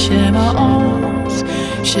you. Share my arms,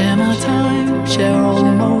 share my time, share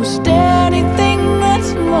almost anything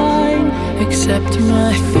that's mine, except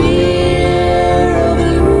my fear of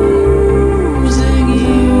losing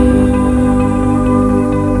you.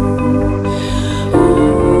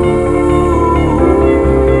 Ooh.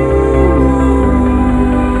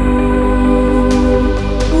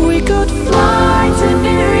 We could fly to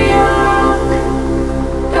New York,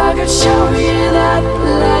 I could show you that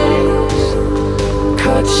place.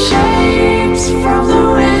 Cut shapes from the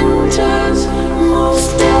winter's most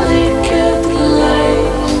delicate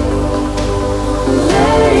lace.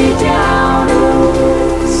 Lay down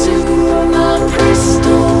Superman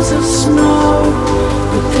crystals of snow.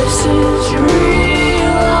 But this is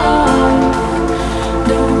real life,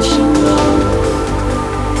 don't you know?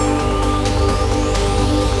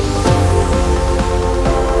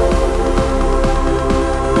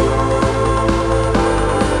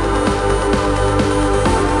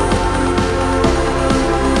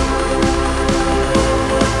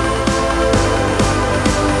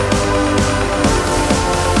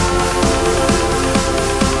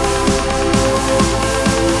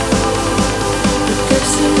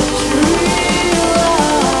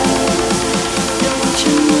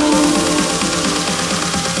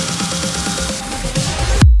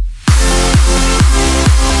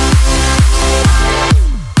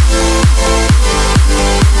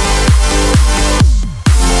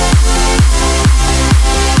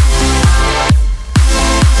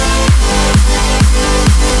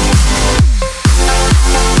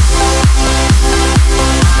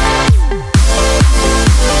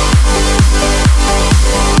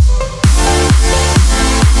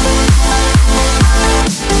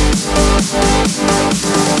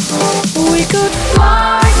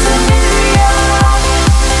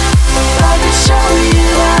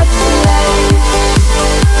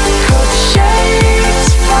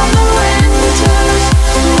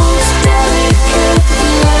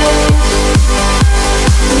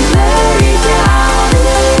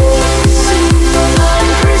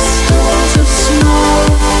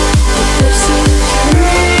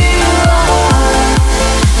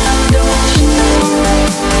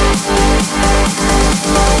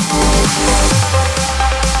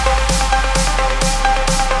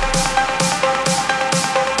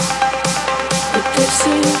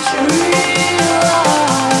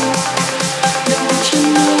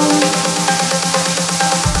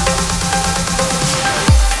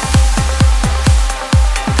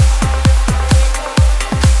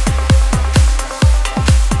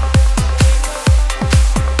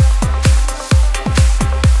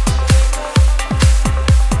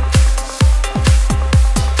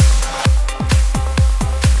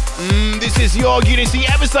 Unity,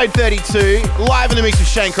 episode 32, live in the mix with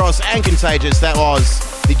Shane Cross and Contagious. That was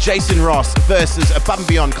the Jason Ross versus Above and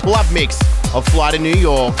Beyond club mix of Fly to New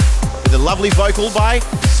York with a lovely vocal by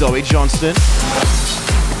Zoe Johnston.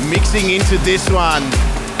 Mixing into this one,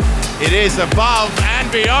 it is Above and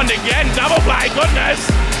Beyond again, double play, goodness,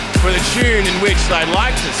 for the tune in which I'd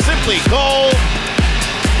like to simply call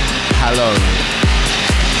Hello.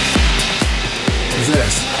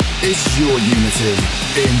 This is your Unity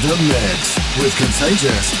in the mix with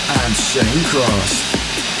Contagious and Shane Cross.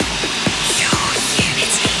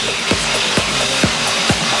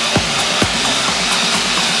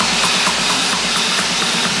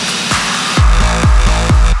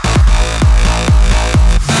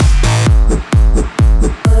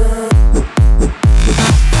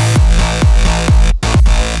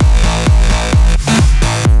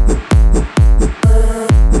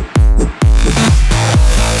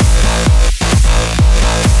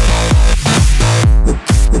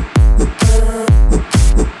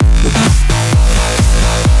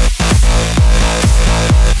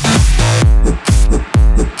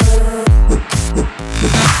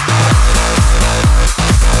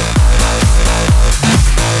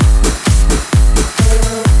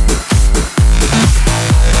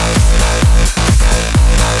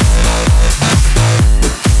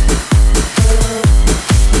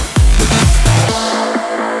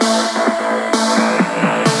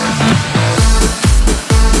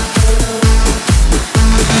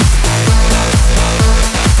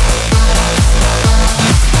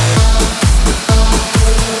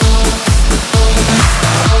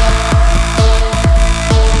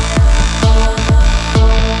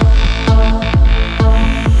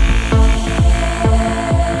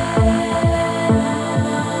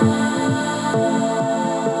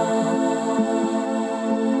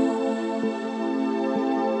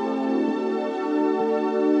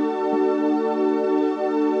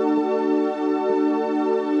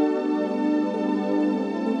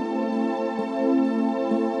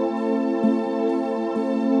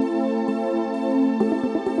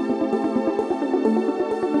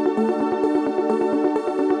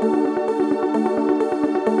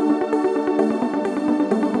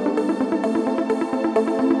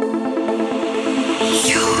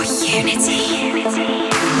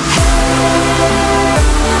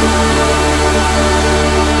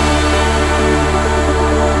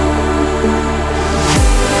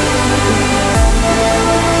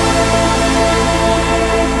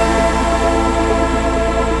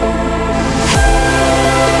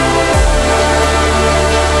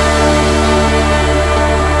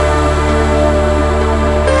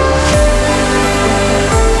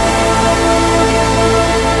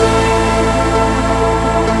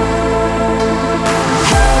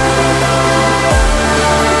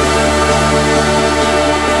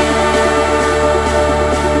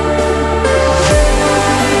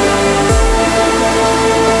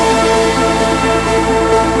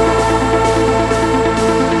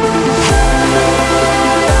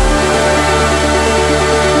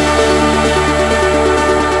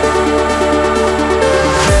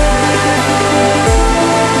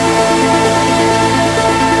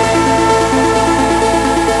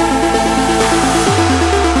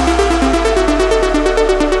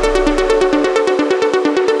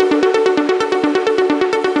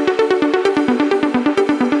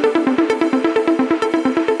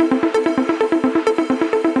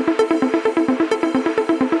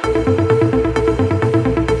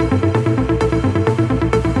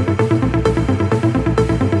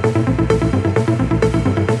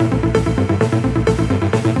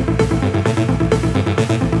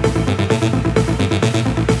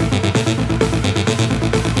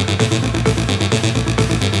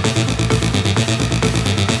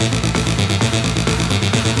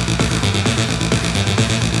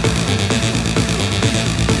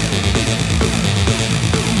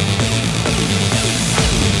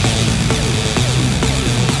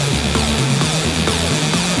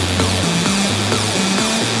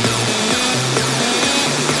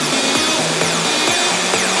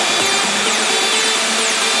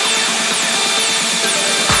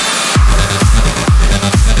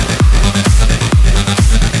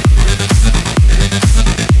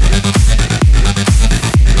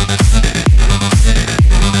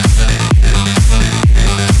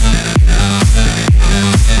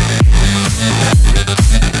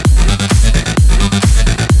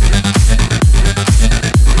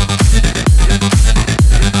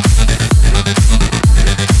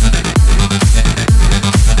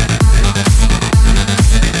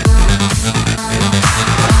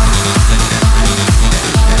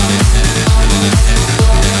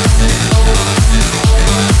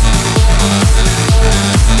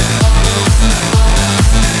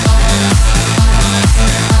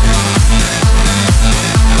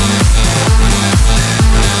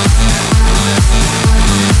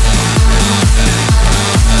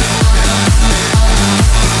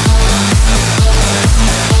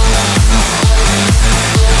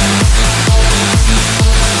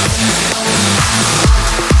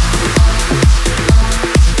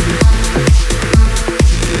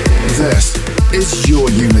 is your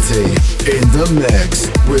Unity in the mix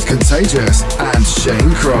with Contagious and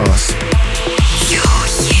Shane Cross. Your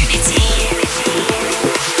Unity.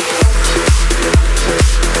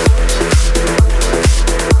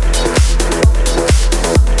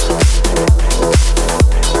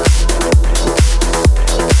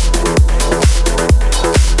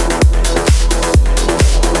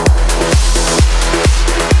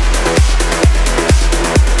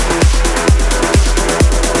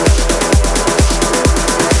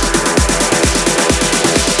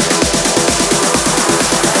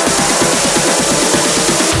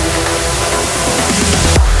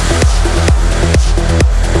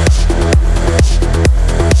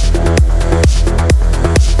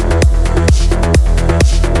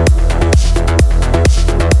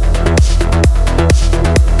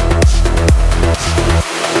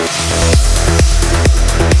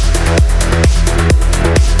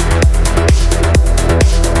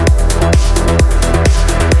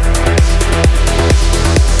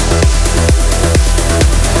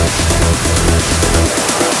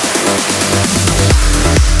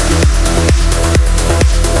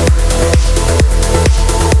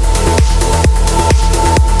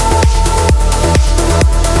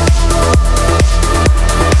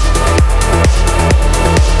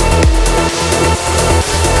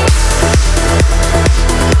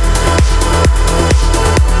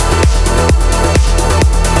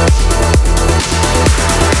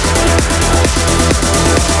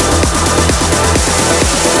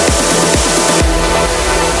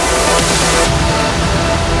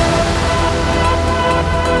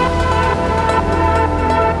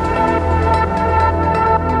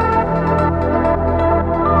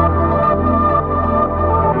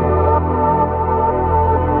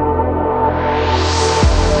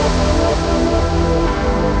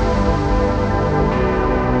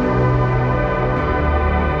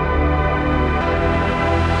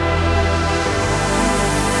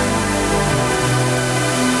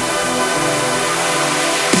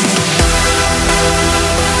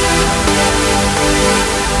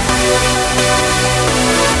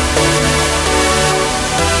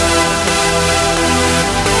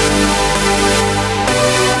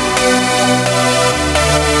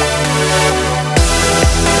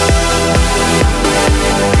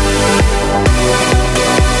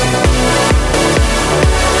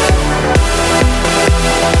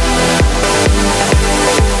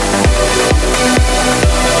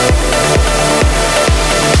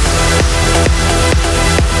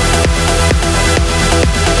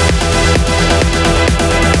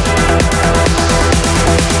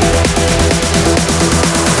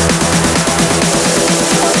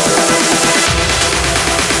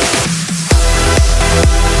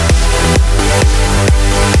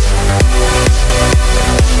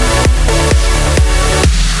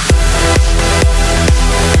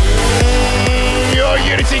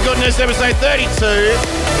 32.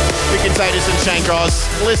 We Contagious and Shane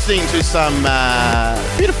Cross listening to some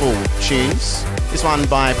beautiful tunes. This one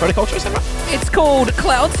by Protoculture, is that right? It's called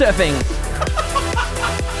Cloud Surfing.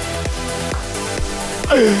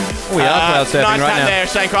 We are cloud surfing nice right hat now. there,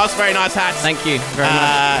 Shane Cross. Very nice hat. Thank you very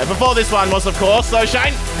much. Before this one was, of course, though,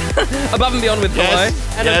 Shane. Above and Beyond with Below.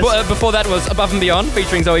 Yes, And yes. Before that was Above and Beyond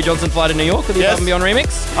featuring Zoe Johnston, Fly to New York with the Yes. Above and Beyond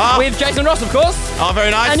remix. Ah. With Jason Ross, of course. Oh,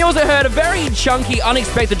 very nice. And you also heard a very chunky,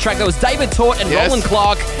 unexpected track that was David Tort and Yes. Roland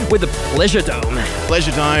Clark with the Pleasure Dome.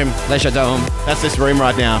 Pleasure Dome. Pleasure Dome. That's this room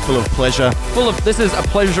right now, full of pleasure. This is a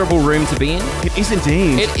pleasurable room to be in. It is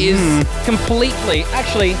indeed. It is completely,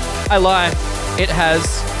 actually, I lie, it has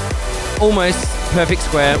almost perfect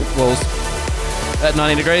square walls at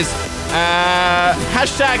 90 degrees.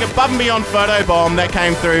 Hashtag Above and Beyond photo bomb that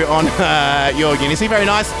came through on your Unity. Very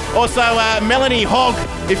nice. Also, Melanie Hogg,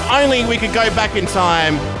 if only we could go back in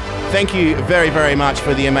time. Thank you very, very much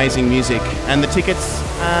for the amazing music and the tickets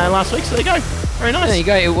last week. So there you go. Very nice. There you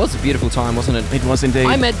go. It was a beautiful time, wasn't it? It was indeed.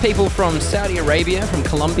 I met people from Saudi Arabia, from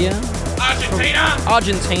Colombia,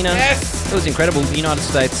 Argentina. Yes. It was incredible. The United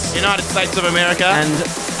States. United States of America. And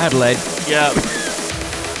Adelaide. Yeah.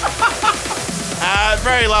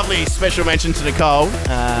 Very lovely special mention to Nicole.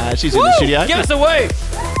 She's in the studio. Give us a woo!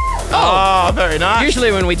 Oh, very nice.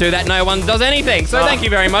 Usually when we do that, no one does anything. So thank you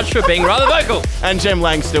very much for being rather vocal. And Jem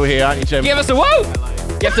Lang's still here, aren't you, Jem? Give us a woo!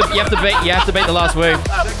 You have to beat the last woo.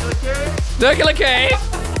 Circular key.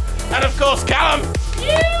 And of course, Callum.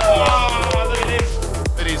 Oh, look at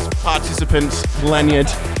him. That is participant lanyard,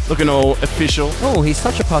 looking all official. Oh, he's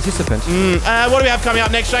such a participant. What do we have coming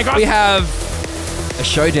up next, Shane? We have a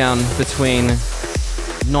showdown between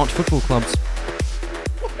not football clubs.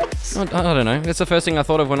 I don't know. It's the first thing I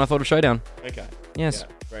thought of when I thought of Showdown. Okay. Yes.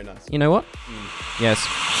 Yeah, very nice. You know what? Yes.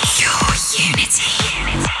 Your Unity.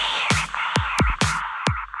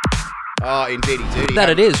 Oh, indeedy duty. That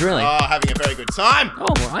it is, really. Oh, having a very good time.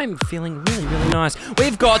 Oh, I'm feeling really, really nice.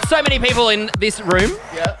 We've got so many people in this room,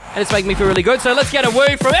 Yeah. and it's making me feel really good. So let's get a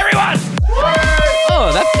woo from everyone.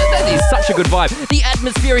 Oh, that is such a good vibe. The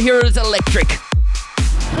atmosphere here is electric.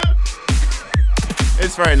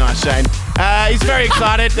 It's very nice, Shane. He's very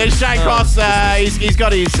excited. There's Shane Cross. He's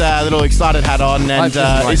got his little excited hat on, and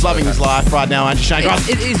he's loving his life right now, aren't you, Shane Cross?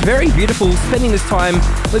 It is very beautiful spending this time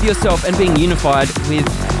with yourself and being unified with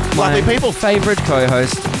my Lovely people. favourite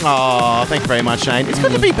co-host. Oh, thank you very much, Shane. It's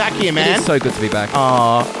good to be back here, man. It is so good to be back.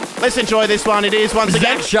 Oh, let's enjoy this one. It is once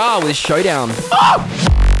again. Shaar with Showdown.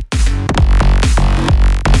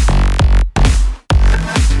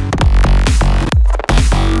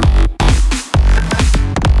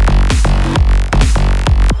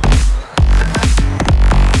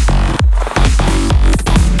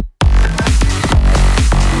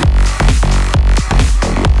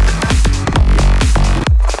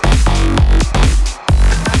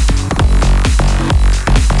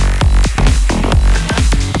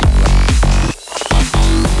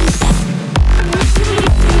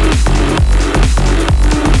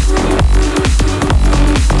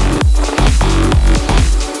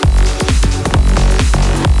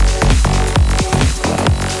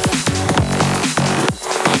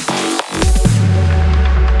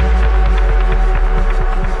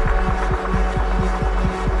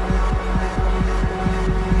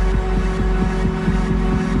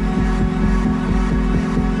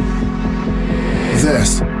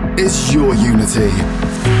 This is your Unity.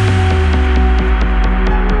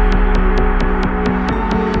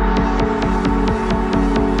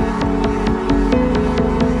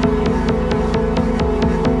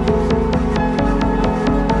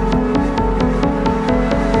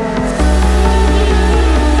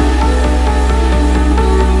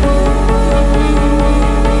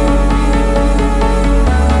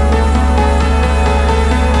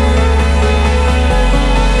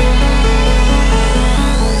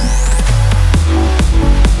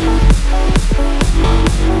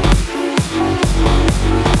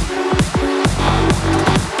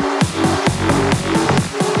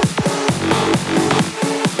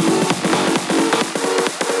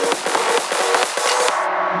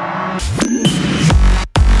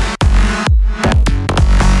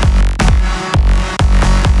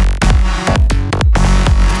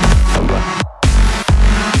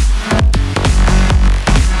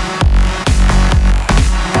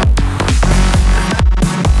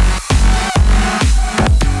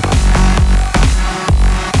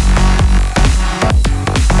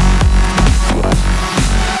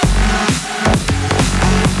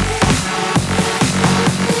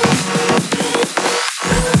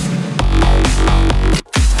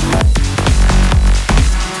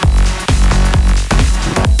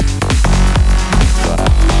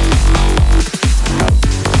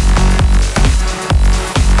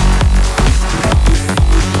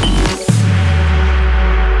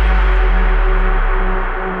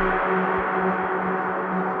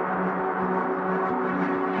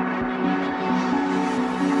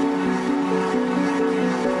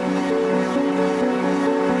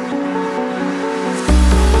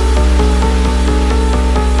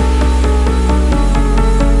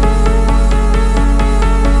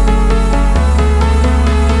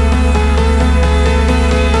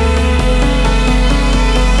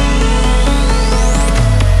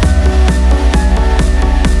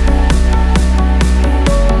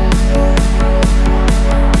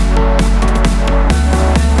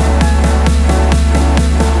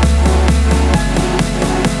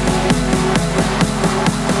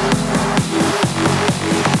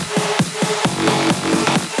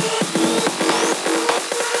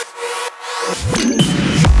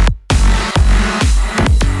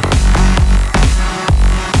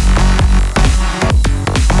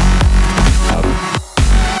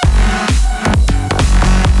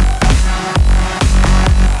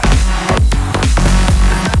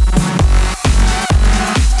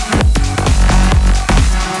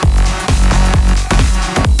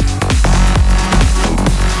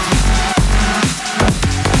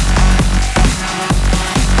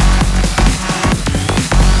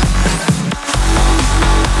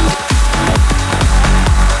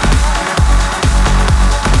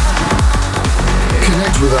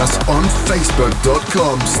 us on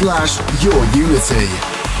facebook.com/yourunity. Your Unity.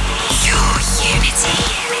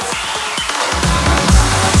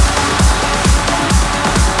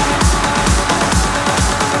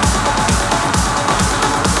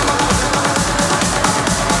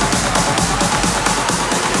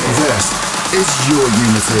 This is Your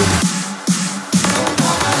Unity.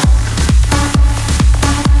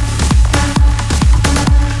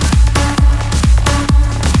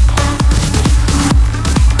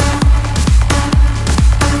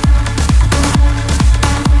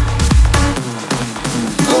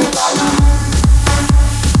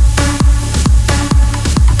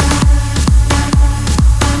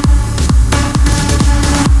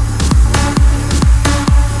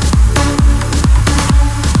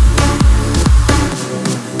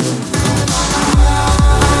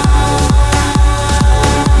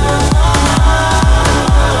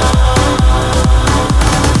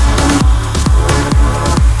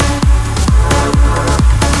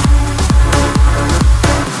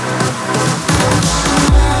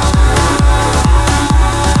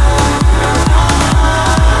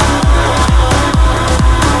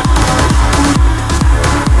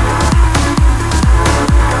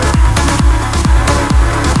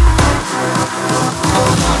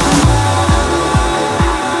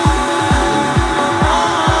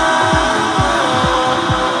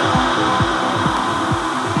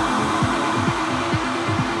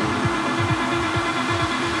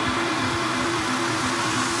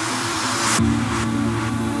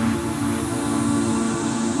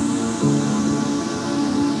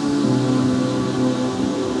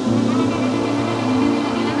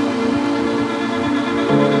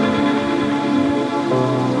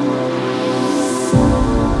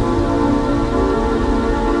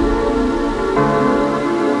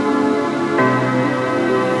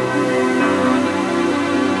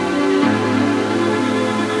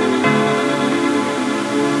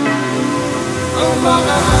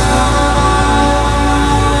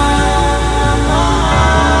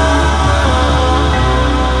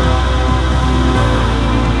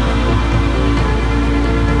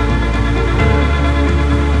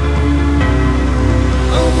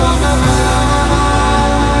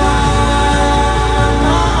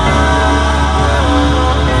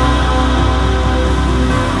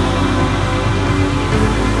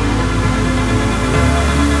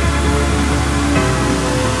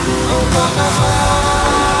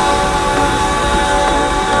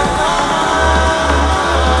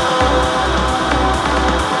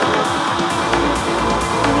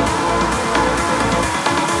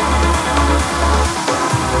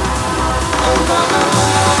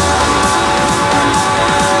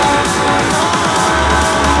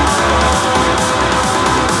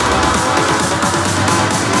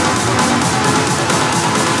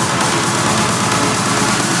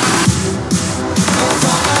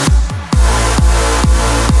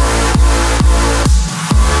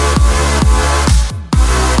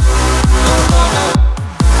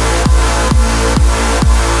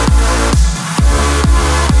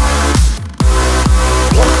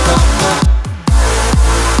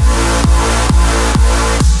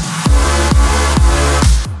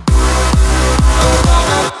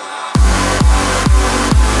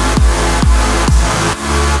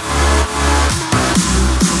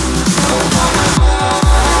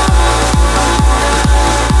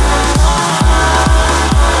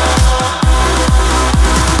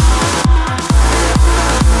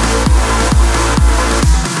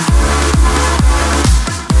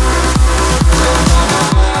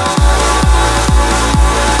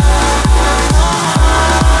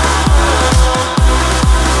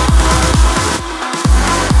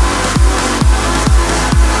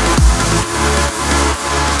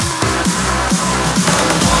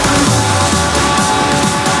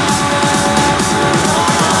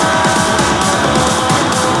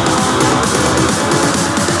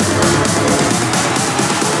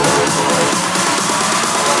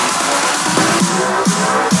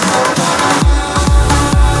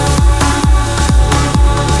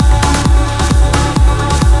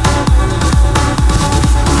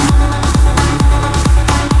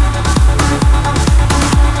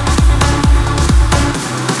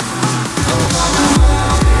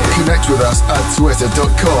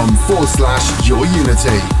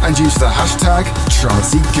 twitter.com/yourunity and use the hashtag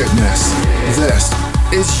TrancyGoodness. This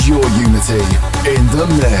is Your Unity in the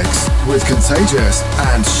mix with Contagious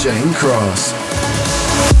and Shane Cross.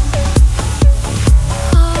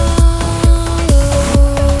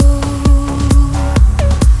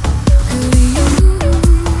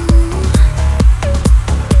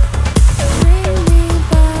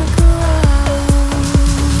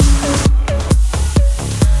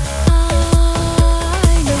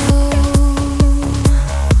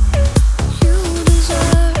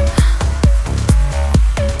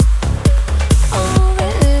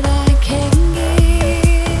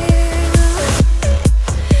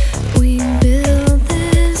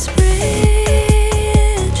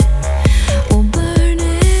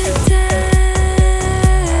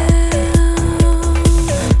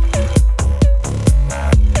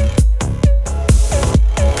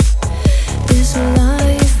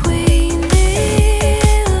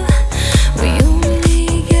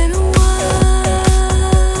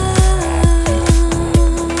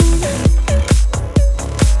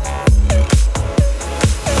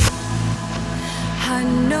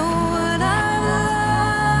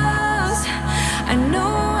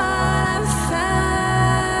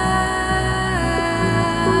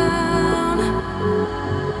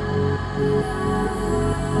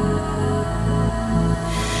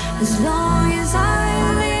 As long as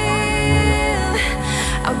I live,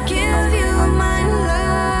 I'll give you my love.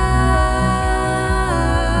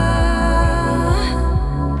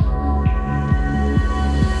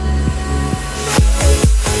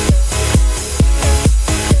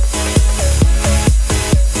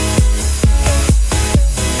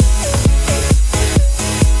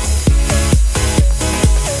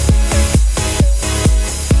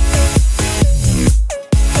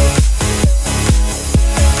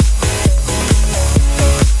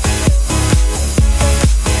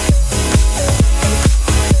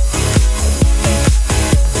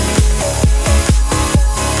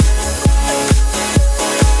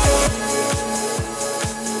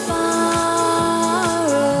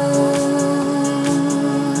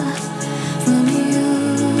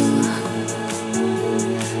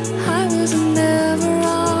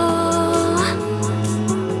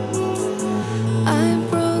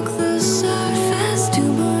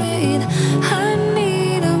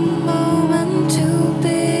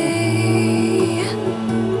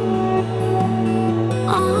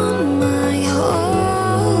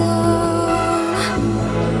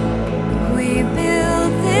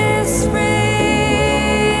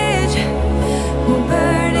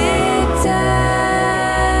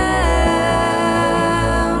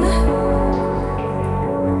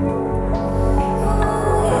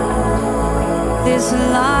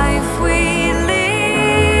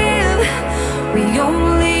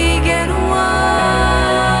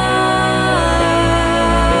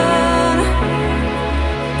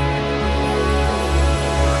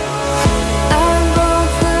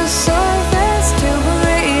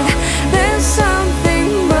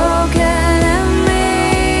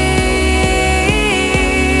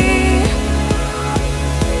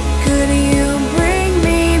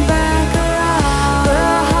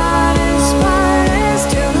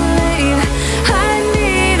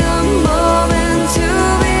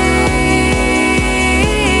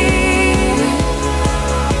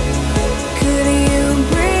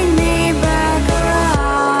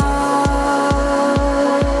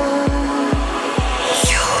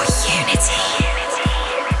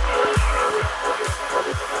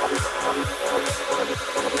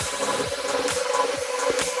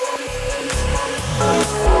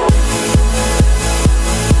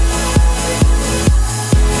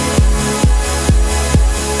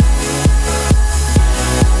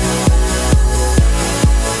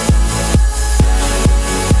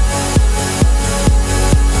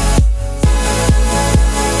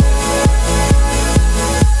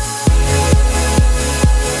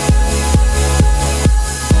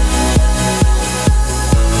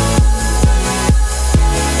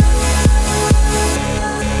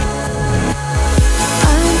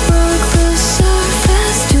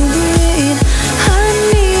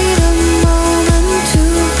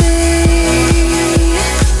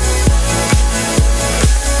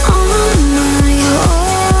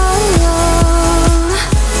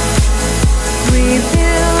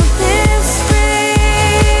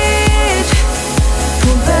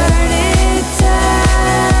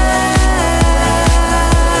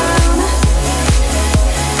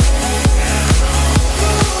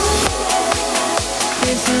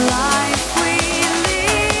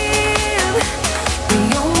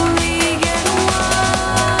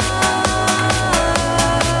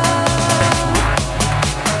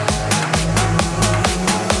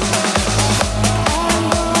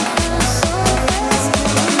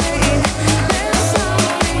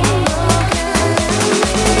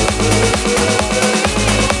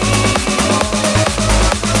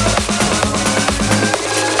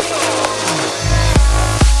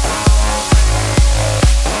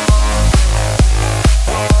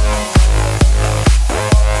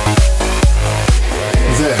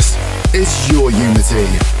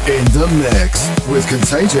 In the mix with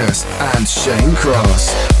Contagious and Shane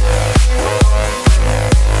Cross.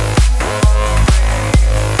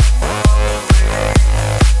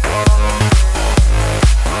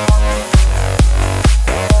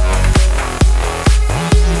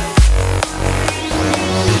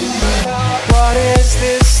 What is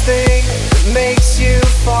this thing that makes you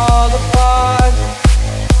fall apart?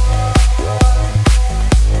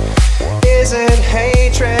 Is it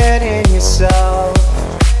hatred in yourself?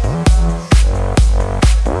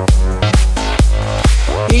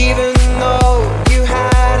 Even though you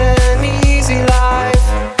had an easy life,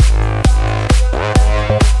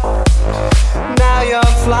 now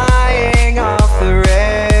you're flying off the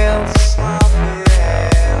rails.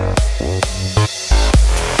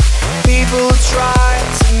 People try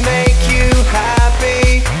to make you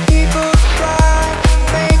happy. People try to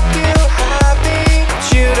make you happy, but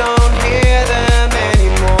you don't hear them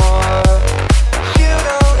anymore.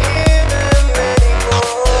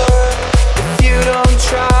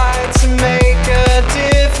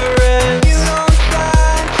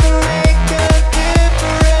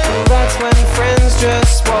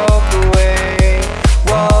 just walk away,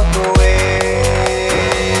 walk away.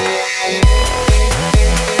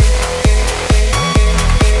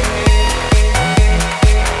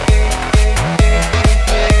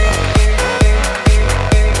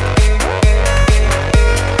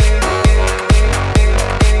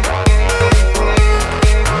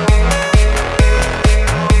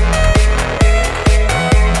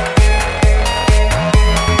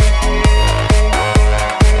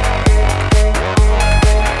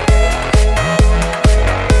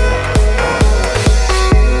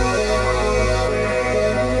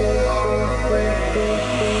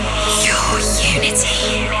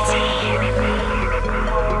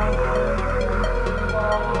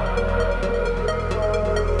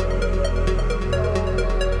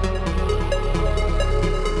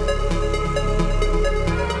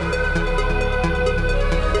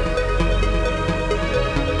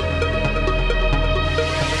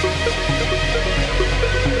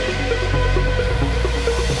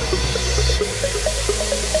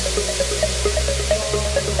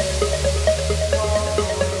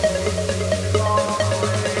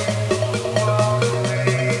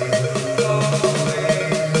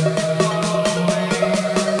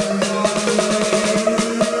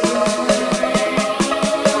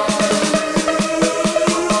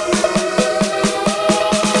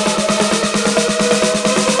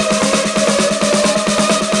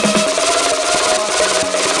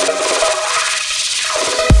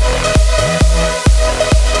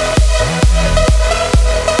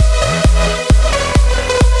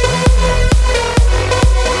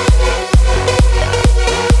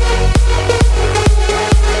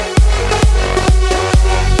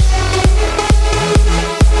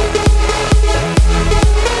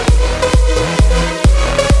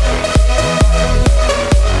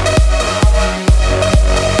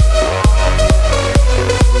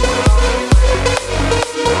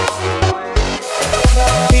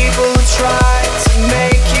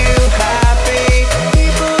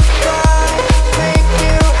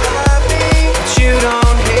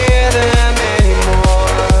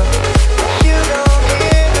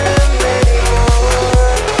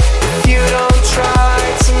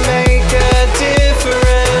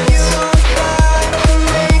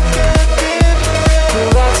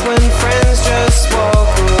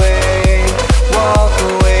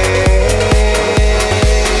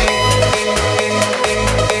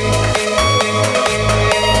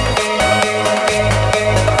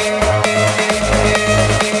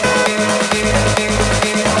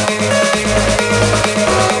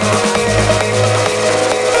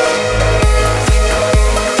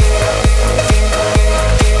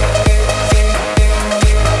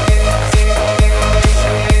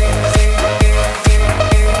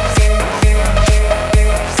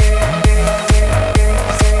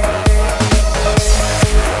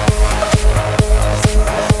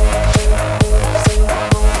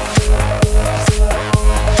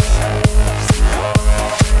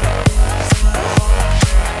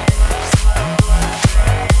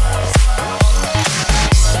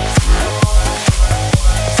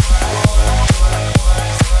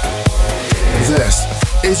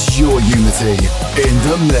 It's your Unity in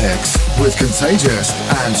the mix with Contagious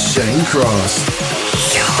and Shane Cross.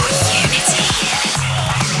 Your Unity.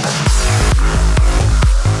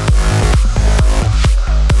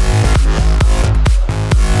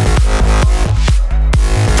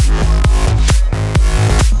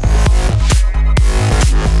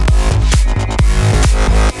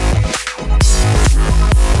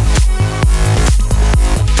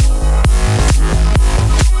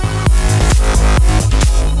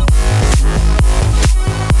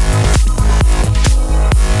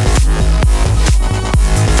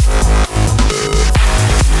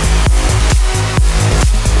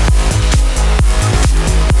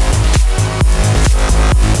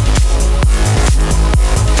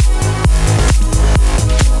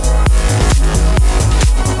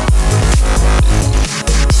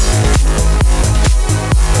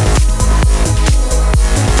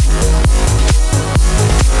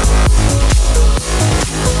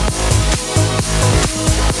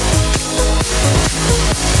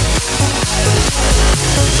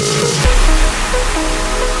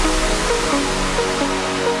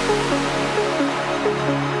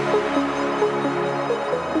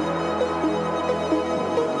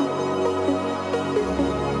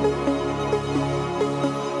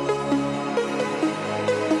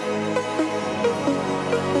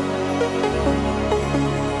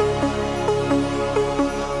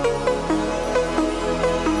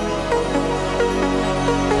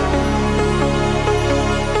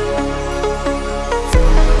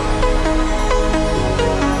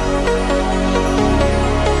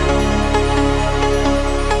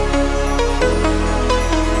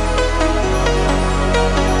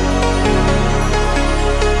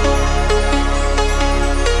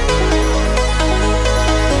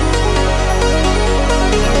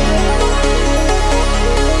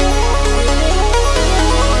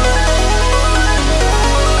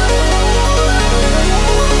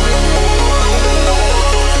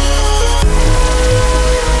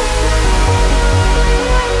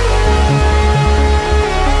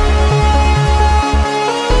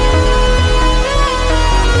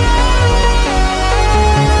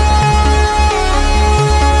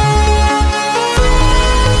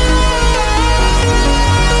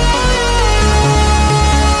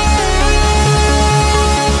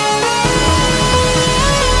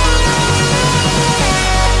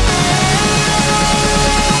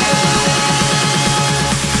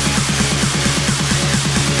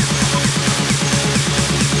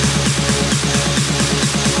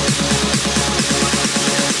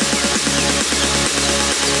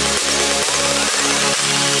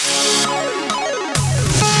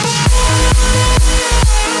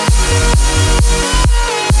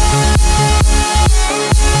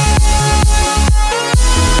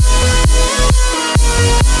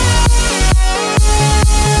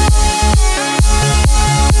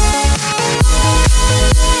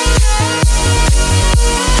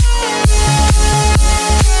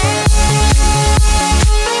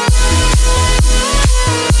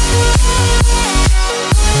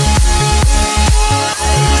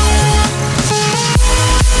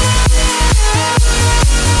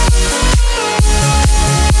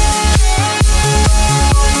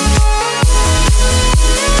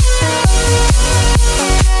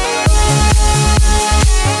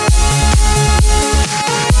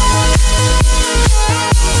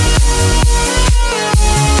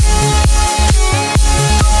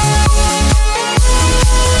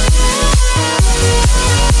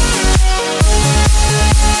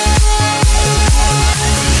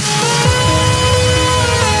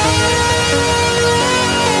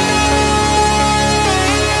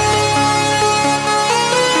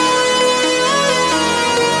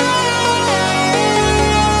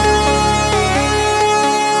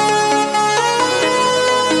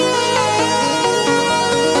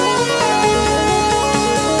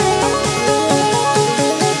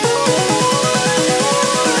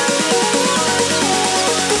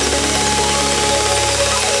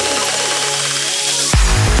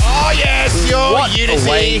 Is a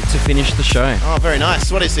way he? to finish the show. Oh, very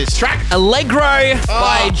nice. What is this track? Allegro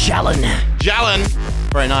by Jalen. Jalen.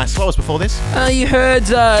 Very nice. What was before this? You heard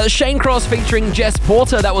Shane Cross featuring Jess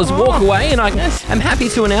Porter. That was Walk Away, and I'm happy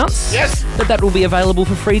to announce that will be available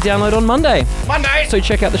for free download on Monday. So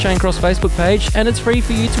check out the Shane Cross Facebook page, and it's free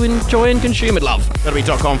for you to enjoy and consume it, love. That'll be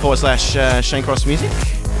 .com/Shane Cross Music.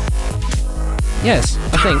 Yes,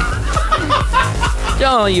 I think.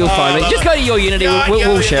 Oh, you'll find me. Just go to Your Unity.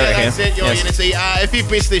 We'll share it here. That's it, Your Unity. If you've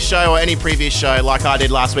missed this show or any previous show like I did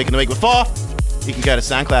last week and the week before, you can go to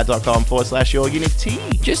soundcloud.com/Your Unity.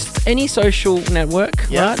 Just any social network,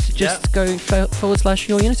 right? Just go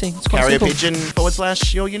 /Your Unity. It's quite Carrier simple. pigeon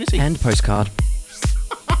 /Your Unity. And postcard.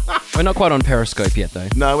 We're not quite on Periscope yet, though.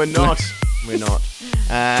 No, we're not. We're not.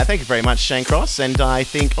 Thank you very much, Shane Cross. And I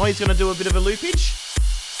think, he's going to do a bit of a loopage.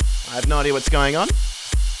 I have no idea what's going on.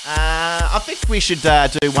 I think we should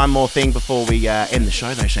do one more thing before we end the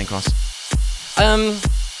show, though, Shane Cross.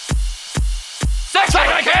 Sex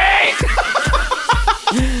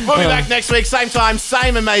We'll be back next week, same time,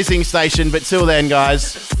 same amazing station. But till then,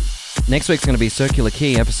 guys. Next week's going to be Circular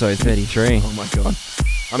Key, episode 33. Oh, my God.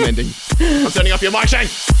 I'm ending. I'm turning off your mic, Shane.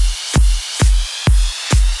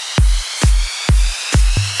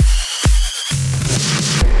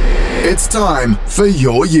 It's time for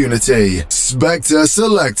Your Unity. Spectre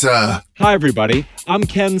Selector. Hi, everybody. I'm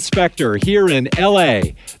Ken Spector here in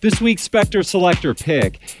LA. This week's Spectre Selector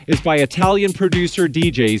pick is by Italian producer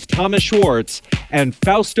DJs Thomas Schwartz and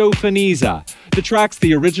Fausto Faniza. The track's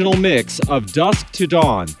the original mix of Dusk to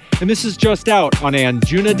Dawn, and this is just out on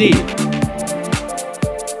Anjuna D.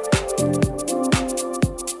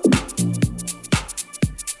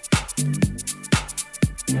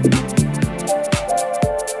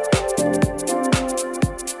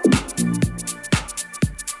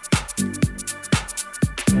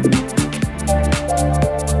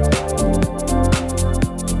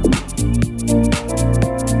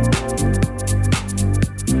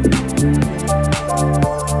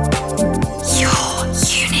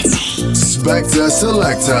 Spectre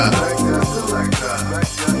Selector.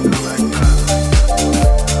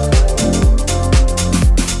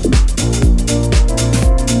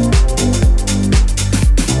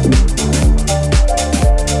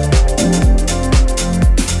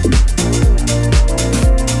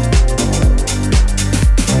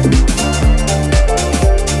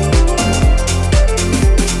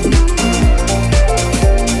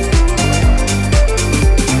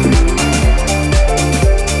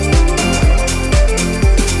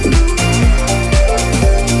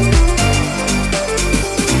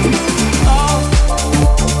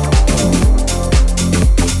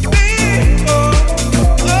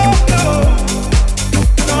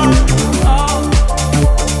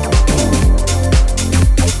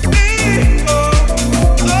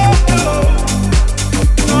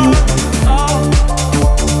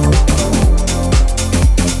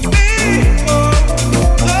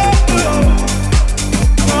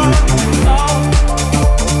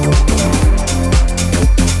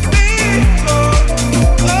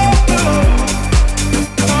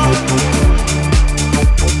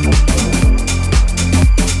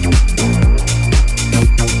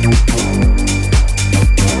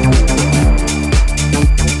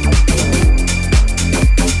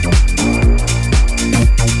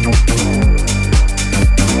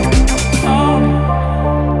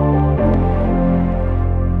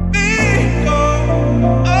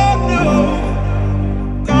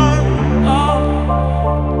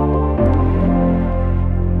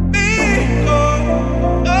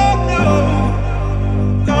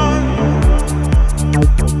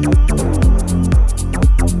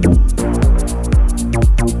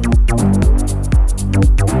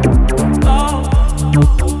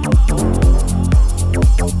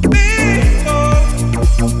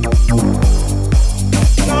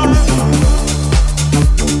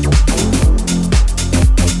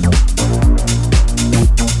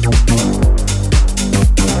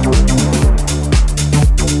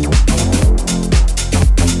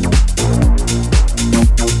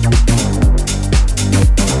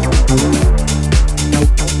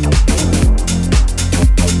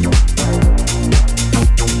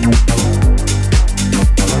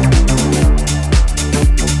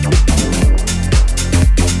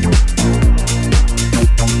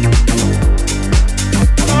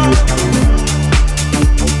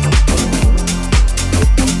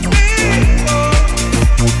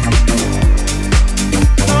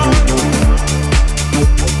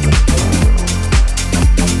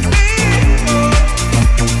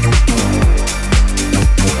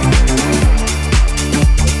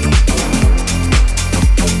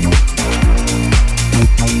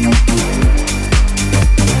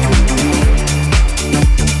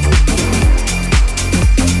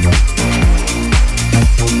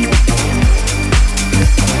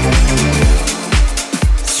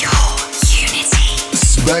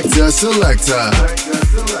 Sector Selector.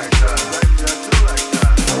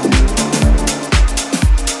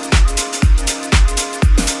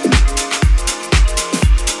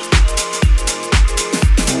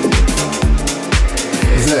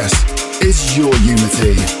 This is your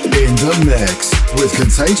Unity in the mix with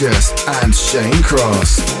Contagious and Shane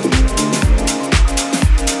Cross.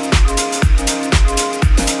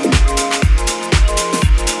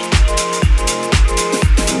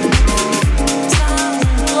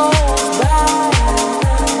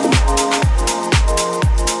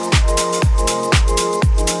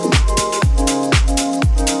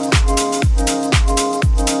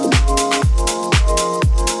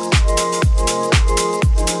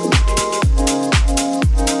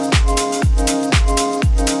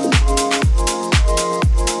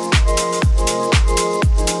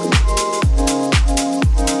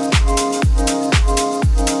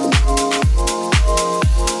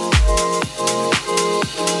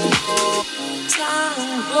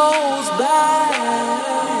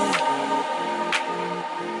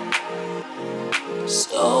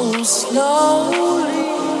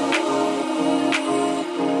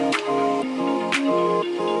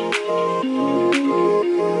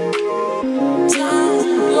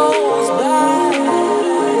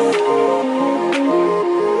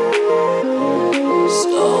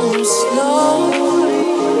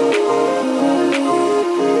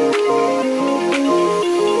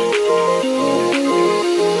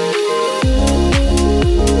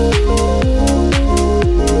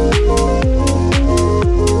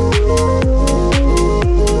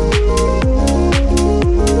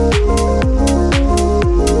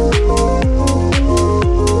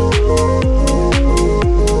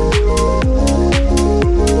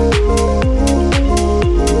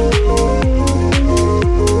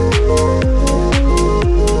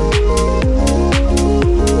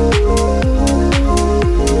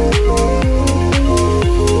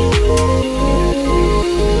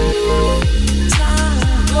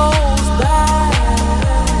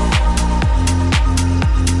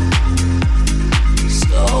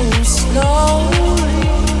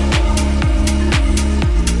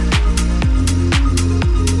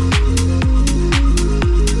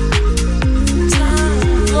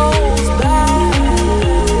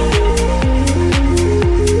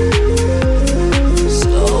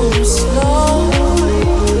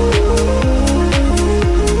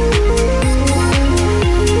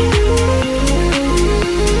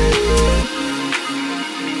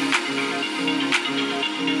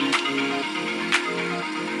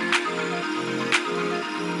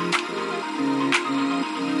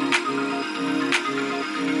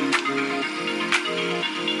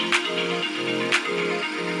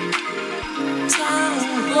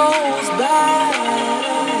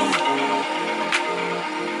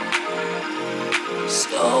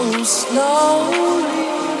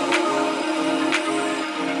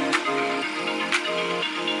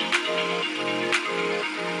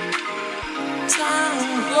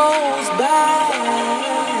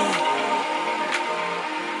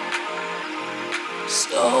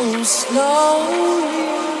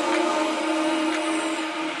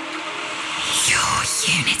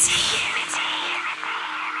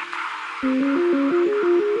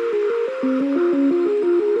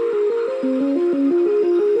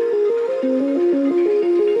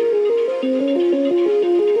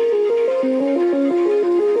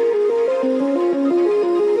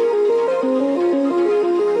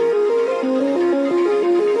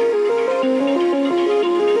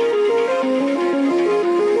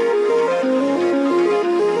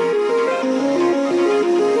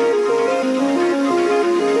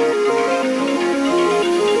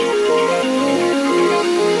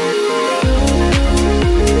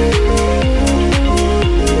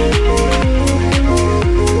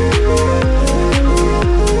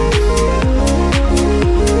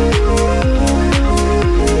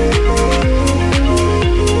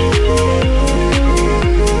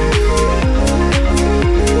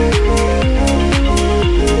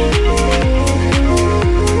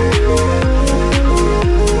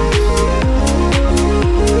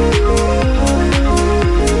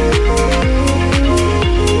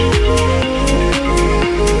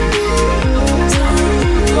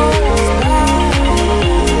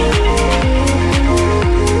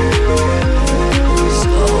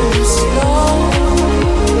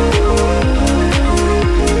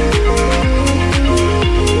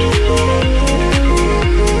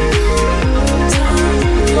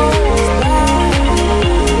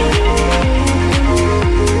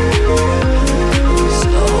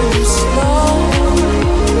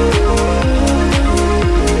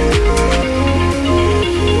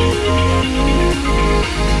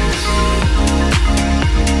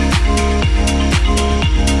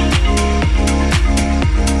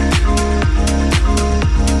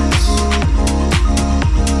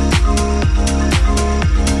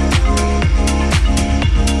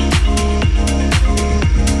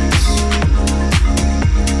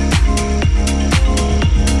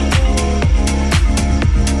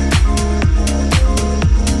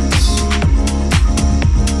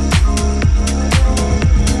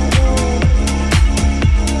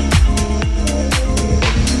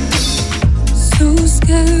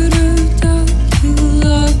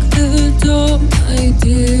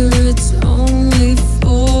 here, it's only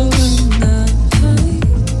for a night.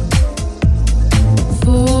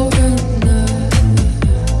 For a night.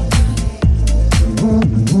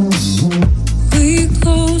 We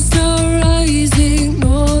closed our eyes,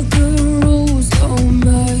 ignored the rules. Oh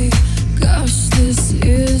my gosh, this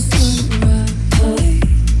isn't right.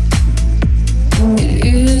 It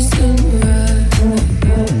isn't right.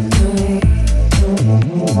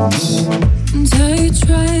 And I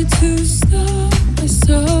tried to stop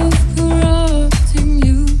myself corrupting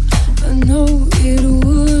you. I know it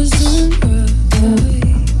wasn't right.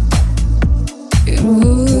 It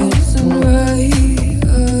wasn't right.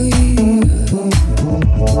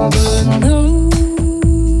 But no,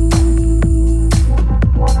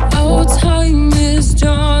 our time is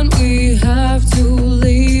done. We have to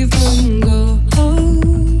leave and go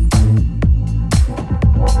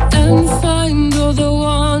and find all the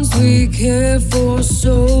ones we care for,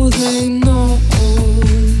 so they know.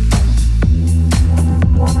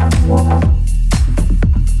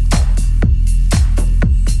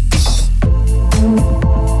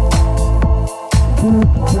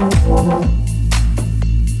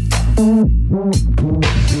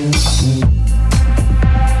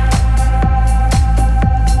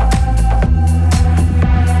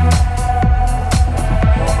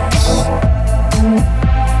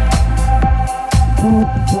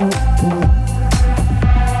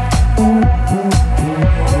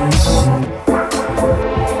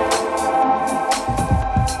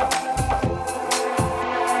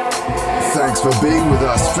 Thanks for being with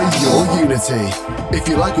us for Your Unity. If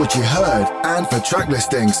you like what you heard and for track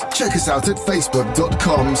listings, check us out at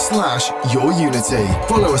facebook.com/YourUnity.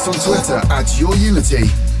 Follow us on Twitter @YourUnity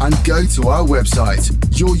and go to our website,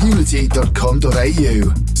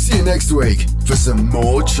 yourunity.com.au. See you next week for some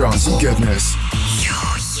more trancey goodness.